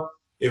tomorrow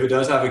if it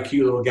does have a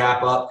cute little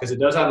gap up, because it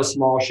does have a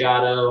small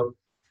shadow.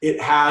 It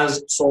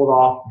has sold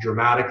off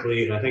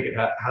dramatically, and I think it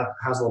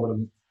has a little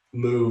bit of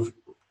move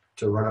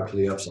to run up to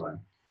the upside.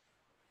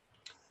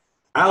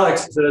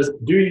 Alex says,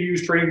 do you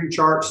use trading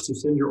charts to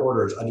send your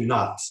orders? I do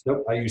not.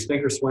 Nope, I use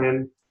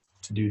Thinkorswim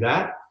to do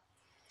that.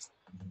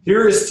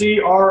 Here is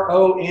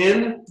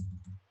CRON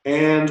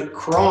and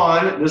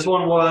CRON. This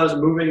one was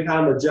moving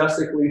kind of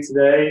majestically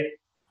today.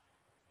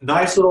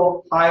 Nice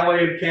little high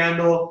wave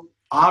candle.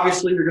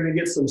 Obviously, you're going to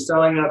get some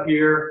selling up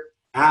here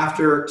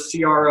after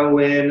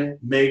CRON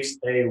makes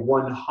a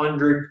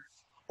 100,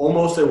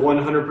 almost a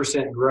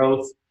 100%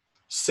 growth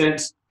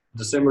since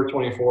December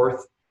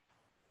 24th.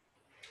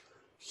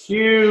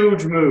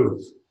 Huge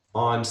move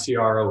on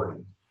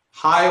CRON.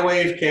 High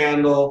wave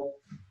candle.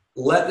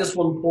 Let this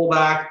one pull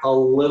back a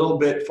little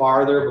bit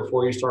farther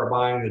before you start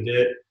buying the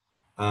dip.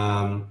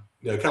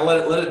 You know, kind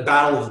of let it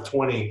battle the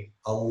 20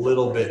 a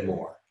little bit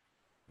more.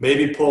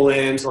 Maybe pull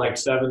in to like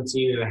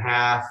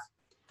 17.5,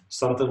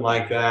 something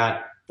like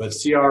that. But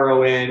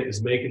CRON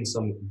is making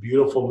some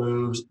beautiful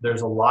moves.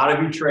 There's a lot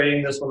of you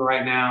trading this one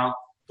right now.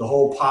 The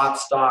whole pot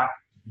stock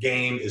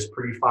game is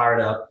pretty fired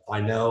up,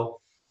 I know.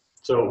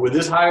 So with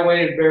this high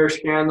wave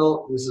bearish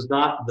candle, this is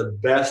not the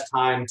best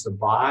time to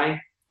buy.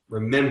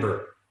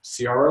 Remember,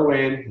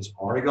 CRON has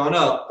already gone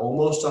up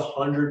almost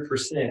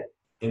 100%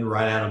 in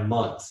right at a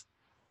month.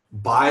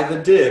 Buy the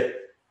dip.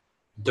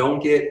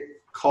 Don't get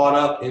caught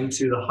up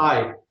into the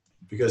hype,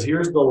 because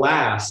here's the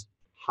last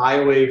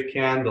high wave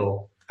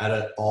candle at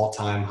an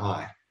all-time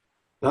high.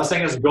 I'm not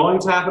saying it's going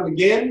to happen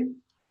again.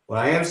 What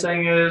I am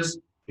saying is,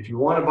 if you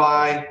want to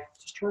buy,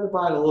 just try to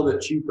buy it a little bit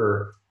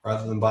cheaper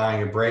rather than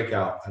buying a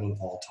breakout at an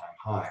all-time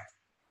high.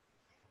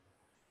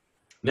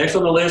 Next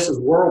on the list is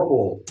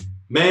Whirlpool.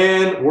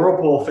 Man,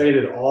 Whirlpool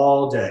faded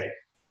all day.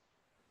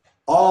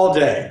 All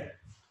day.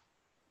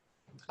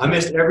 I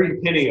missed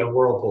every penny of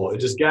Whirlpool. It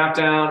just gapped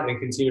down and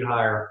continued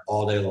higher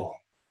all day long.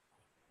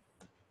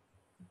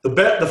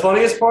 The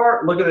funniest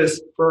part, look at this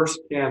first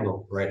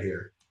candle right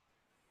here.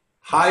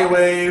 High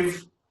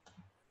wave,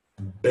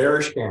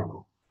 bearish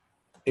candle.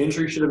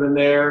 Entry should have been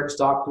there.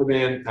 Stop could have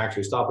been,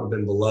 actually stop would have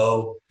been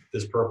below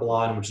this purple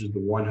line, which is the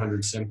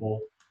 100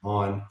 simple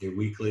on a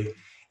weekly.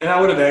 And I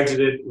would have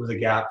exited with a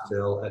gap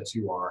fill at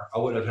 2R. I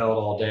wouldn't have held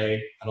all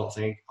day, I don't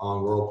think,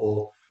 on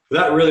Whirlpool. But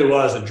that really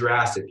was a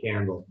drastic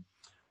candle.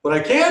 What I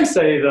can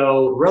say,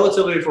 though,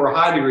 relatively for a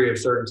high degree of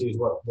certainty, is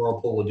what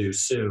Whirlpool will do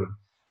soon.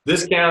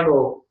 This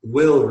candle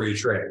will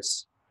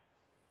retrace.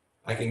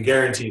 I can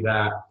guarantee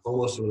that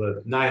almost with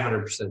a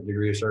 900%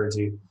 degree of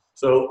certainty.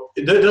 So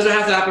it doesn't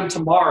have to happen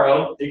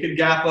tomorrow. It could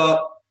gap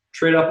up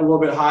trade up a little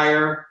bit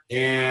higher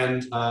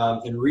and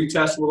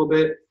retest a little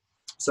bit.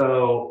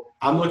 So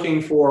I'm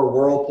looking for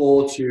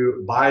Whirlpool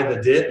to buy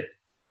the dip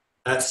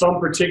at some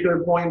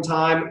particular point in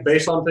time.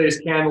 Based on today's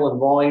candle and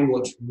volume,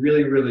 looks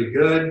really, really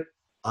good.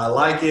 I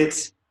like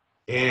it,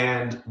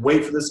 and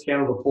wait for this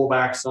candle to pull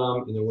back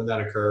some, and then when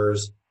that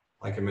occurs,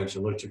 like I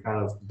mentioned, look to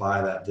kind of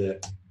buy that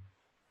dip.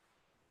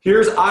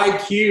 Here's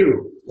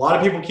IQ. A lot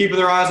of people keeping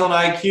their eyes on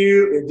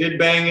IQ. It did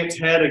bang its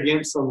head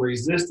against some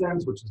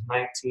resistance, which is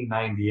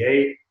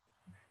 1998.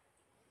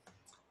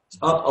 It's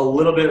up a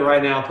little bit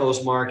right now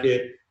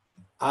post-market.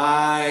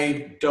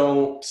 I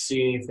don't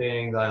see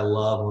anything that I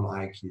love on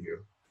IQ.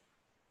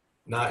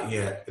 Not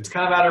yet. It's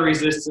kind of out of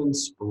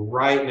resistance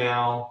right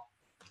now.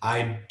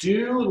 I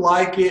do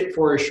like it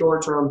for a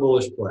short-term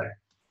bullish play.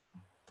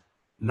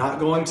 Not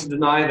going to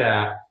deny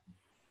that.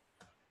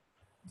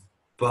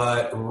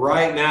 But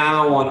right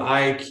now on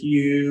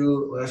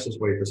IQ, let's just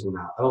wait this one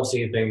out. I don't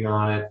see anything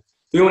on it.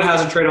 If anyone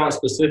has a trade on it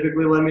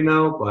specifically, let me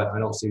know, but I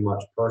don't see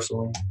much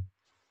personally.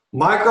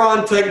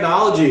 Micron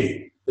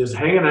Technology is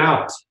hanging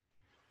out.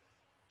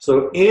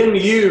 So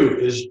MU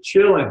is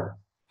chilling.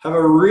 Have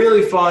a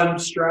really fun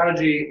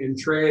strategy and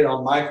trade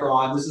on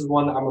Micron. This is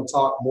one that I'm going to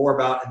talk more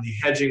about in the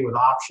Hedging with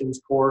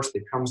Options course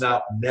that comes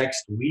out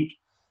next week,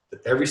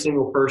 that every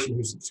single person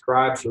who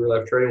subscribes to Real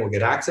Life Trading will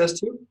get access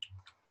to.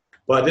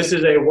 But this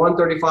is a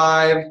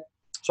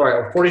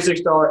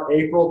 $46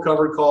 April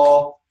covered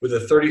call with a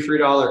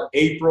 $33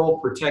 April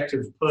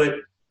protective put,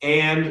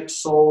 and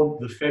sold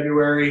the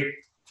February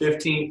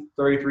 15th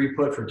 33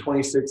 put for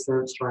 26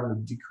 cents, trying to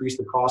decrease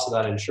the cost of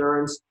that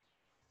insurance.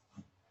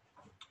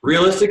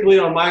 Realistically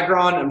on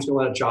Micron, I'm just going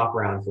to let it chop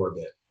around for a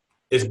bit.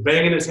 It's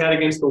banging its head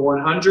against the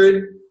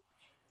 100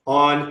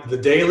 on the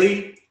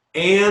daily,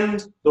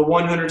 and the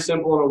 100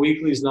 simple on a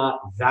weekly is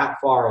not that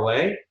far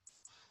away.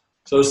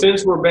 So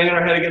since we're banging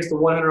our head against the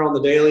 100 on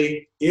the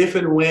daily, if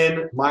and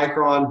when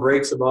Micron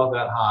breaks above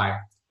that high,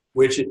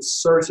 which it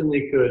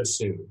certainly could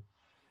soon.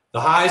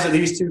 The highs of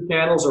these two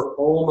candles are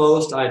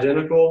almost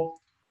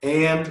identical,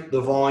 and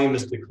the volume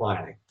is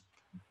declining.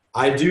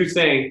 I do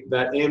think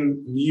that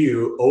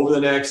MU over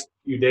the next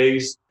few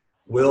days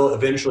will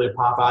eventually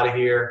pop out of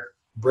here,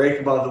 break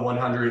above the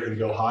 100 and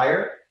go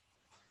higher.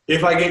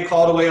 If I get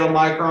called away on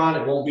Micron,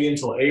 it won't be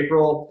until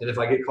April. And if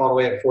I get called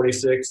away at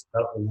 46,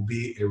 that will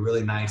be a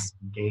really nice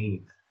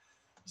gain.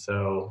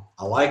 So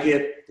I like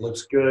it.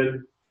 Looks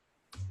good.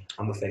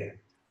 I'm a fan.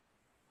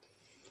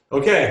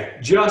 Okay,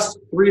 just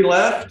 3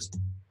 left.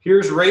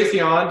 Here's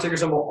Raytheon, ticker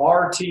symbol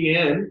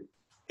RTN.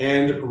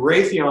 And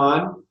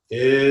Raytheon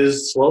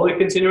is slowly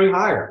continuing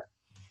higher.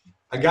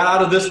 I got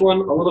out of this one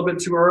a little bit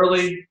too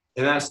early,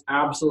 and that's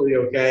absolutely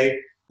okay.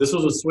 This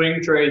was a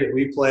swing trade that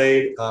we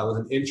played with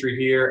an entry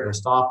here and a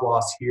stop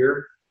loss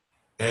here.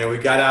 And we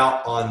got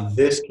out on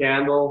this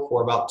candle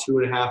for about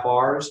 2.5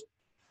 hours.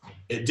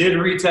 It did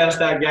retest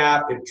that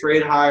gap. It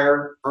traded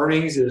higher.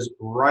 Earnings is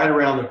right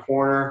around the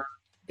corner.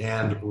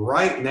 And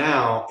right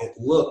now, it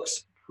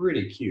looks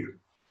pretty cute.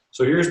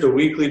 So here's the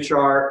weekly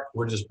chart.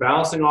 We're just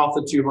bouncing off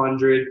the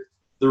 200.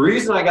 The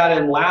reason I got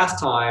in last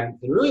time,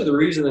 and really the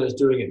reason that it's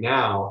doing it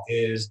now,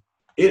 is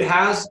it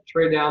has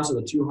traded down to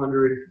the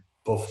 200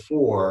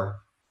 before.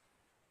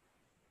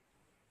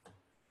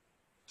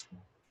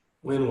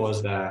 When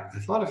was that? I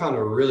thought I found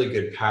a really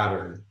good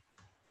pattern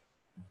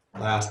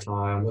last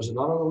time. Was it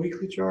not on the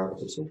weekly chart?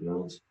 Was it something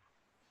else?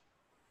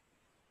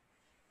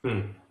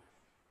 I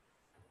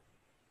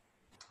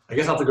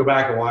guess I'll have to go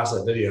back and watch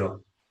that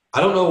video.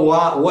 I don't know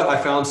what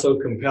I found so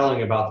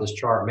compelling about this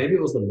chart. Maybe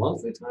it was the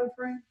monthly time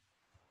frame?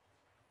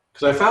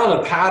 Because I found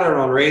a pattern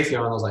on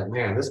Raytheon. I was like,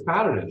 man, this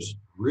pattern is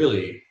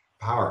really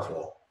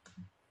powerful.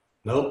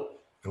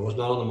 Nope, it was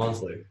not on the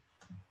monthly.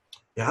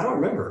 Yeah, I don't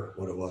remember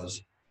what it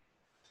was.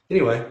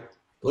 Anyway,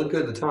 looked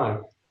good at the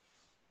time.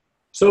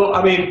 So,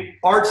 I mean,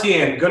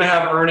 RTN, going to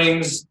have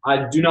earnings.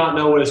 I do not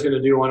know what it's going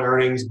to do on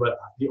earnings, but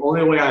the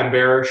only way I'm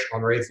bearish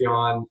on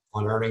Raytheon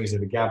on earnings is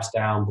if it gaps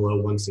down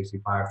below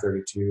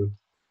 165.32.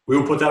 We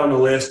will put that on the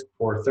list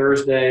for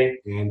Thursday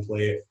and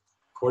play it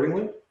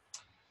accordingly.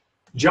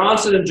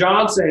 Johnson &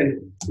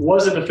 Johnson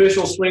was an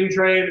official swing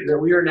trade that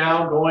we are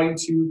now going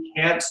to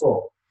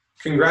cancel.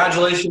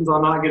 Congratulations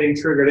on not getting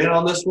triggered in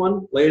on this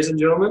one, ladies and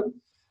gentlemen.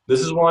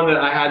 This is one that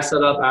I had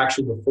set up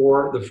actually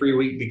before the free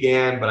week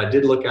began, but I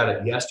did look at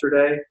it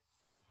yesterday.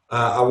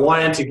 I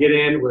wanted to get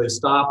in with a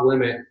stop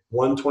limit.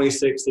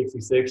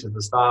 126.66 is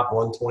the stop,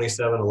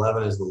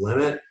 127.11 is the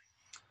limit.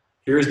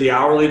 Here's the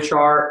hourly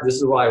chart. This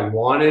is what I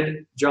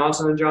wanted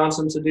Johnson &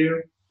 Johnson to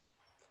do.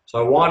 So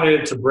I wanted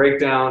it to break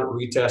down,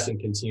 retest, and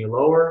continue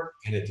lower,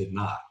 and it did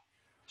not.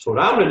 So what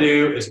I'm going to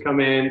do is come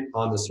in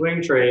on the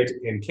swing trades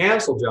and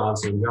cancel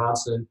Johnson &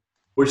 Johnson,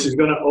 which is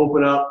going to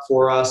open up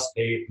for us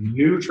a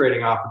new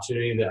trading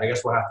opportunity that I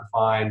guess we'll have to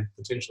find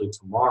potentially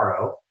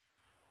tomorrow.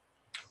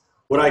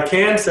 What I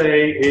can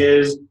say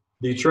is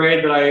the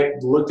trade that I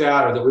looked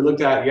at, or that we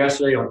looked at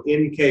yesterday on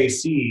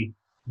NKC,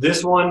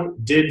 this one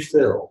did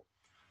fill.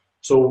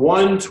 So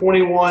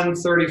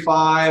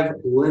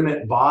 121.35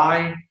 limit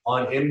buy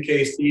on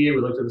MKC. We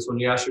looked at this one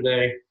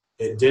yesterday.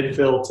 It did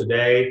fill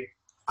today.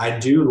 I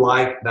do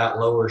like that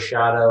lower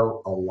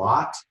shadow a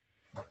lot.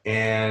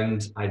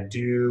 And I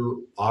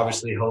do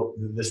obviously hope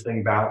that this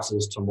thing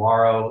bounces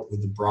tomorrow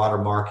with the broader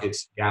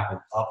markets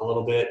gapping up a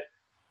little bit.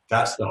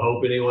 That's the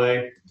hope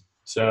anyway.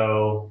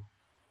 So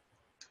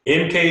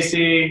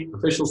MKC,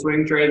 official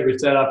swing trade that we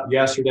set up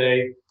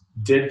yesterday,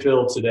 did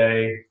fill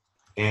today.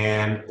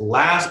 And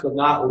last but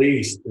not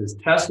least is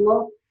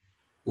Tesla.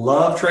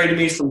 Love trading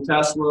me some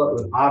Tesla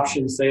with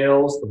option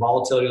sales. The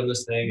volatility on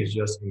this thing is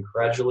just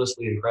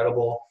incredulously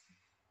incredible.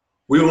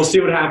 We will see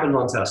what happens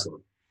on Tesla.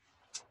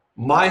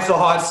 My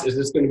thoughts is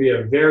it's going to be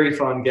a very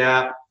fun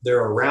gap.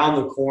 They're around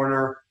the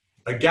corner.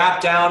 A gap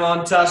down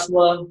on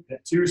Tesla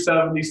at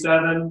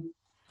 277.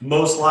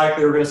 Most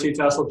likely we're going to see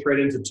Tesla trade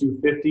into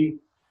 250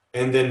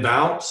 and then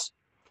bounce.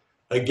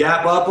 A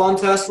gap up on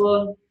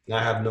Tesla, and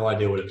I have no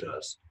idea what it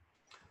does.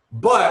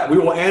 But we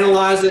will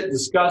analyze it,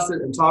 discuss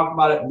it, and talk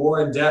about it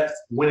more in depth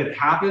when it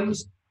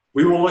happens.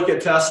 We will look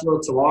at Tesla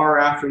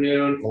tomorrow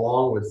afternoon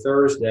along with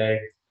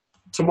Thursday.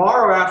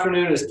 Tomorrow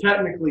afternoon is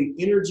technically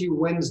Energy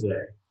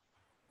Wednesday.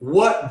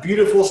 What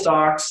beautiful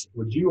stocks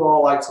would you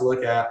all like to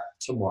look at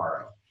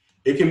tomorrow?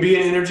 It can be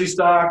an energy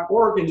stock,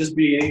 or it can just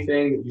be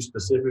anything that you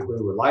specifically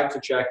would like to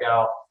check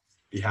out.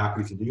 Be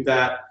happy to do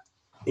that.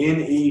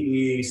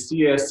 NEE,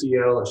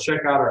 CSCO, let's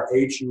check out our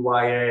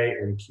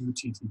HUYA and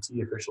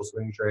QTTT official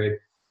swing trade.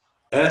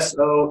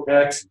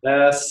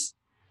 SOXS,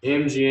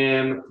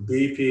 MGM,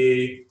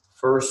 BP,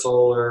 First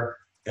Solar,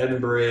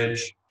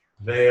 Edenbridge,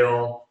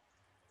 Vail,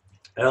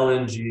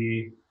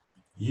 LNG,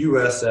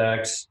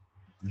 USX,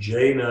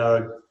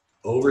 JNUG,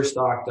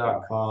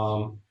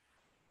 Overstock.com.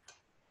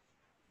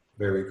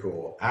 Very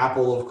cool.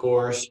 Apple, of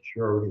course.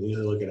 Sure, we can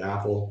easily look at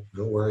Apple.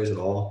 No worries at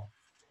all.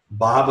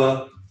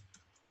 BABA.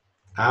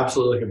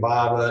 Absolutely look at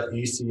BABA.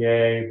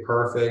 ECA.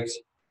 Perfect.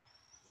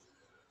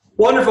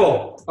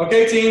 Wonderful.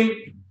 Okay,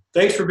 team.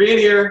 Thanks for being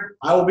here.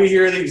 I will be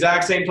here at the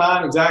exact same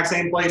time, exact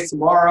same place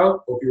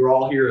tomorrow. Hope you're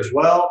all here as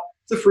well.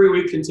 The free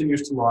week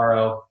continues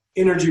tomorrow.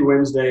 Energy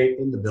Wednesday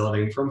in the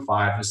building from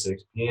 5 to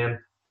 6 p.m.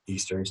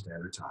 Eastern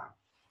Standard Time.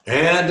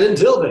 And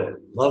until then,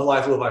 love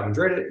life, live life, and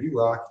trade it. You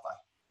rock. Bye.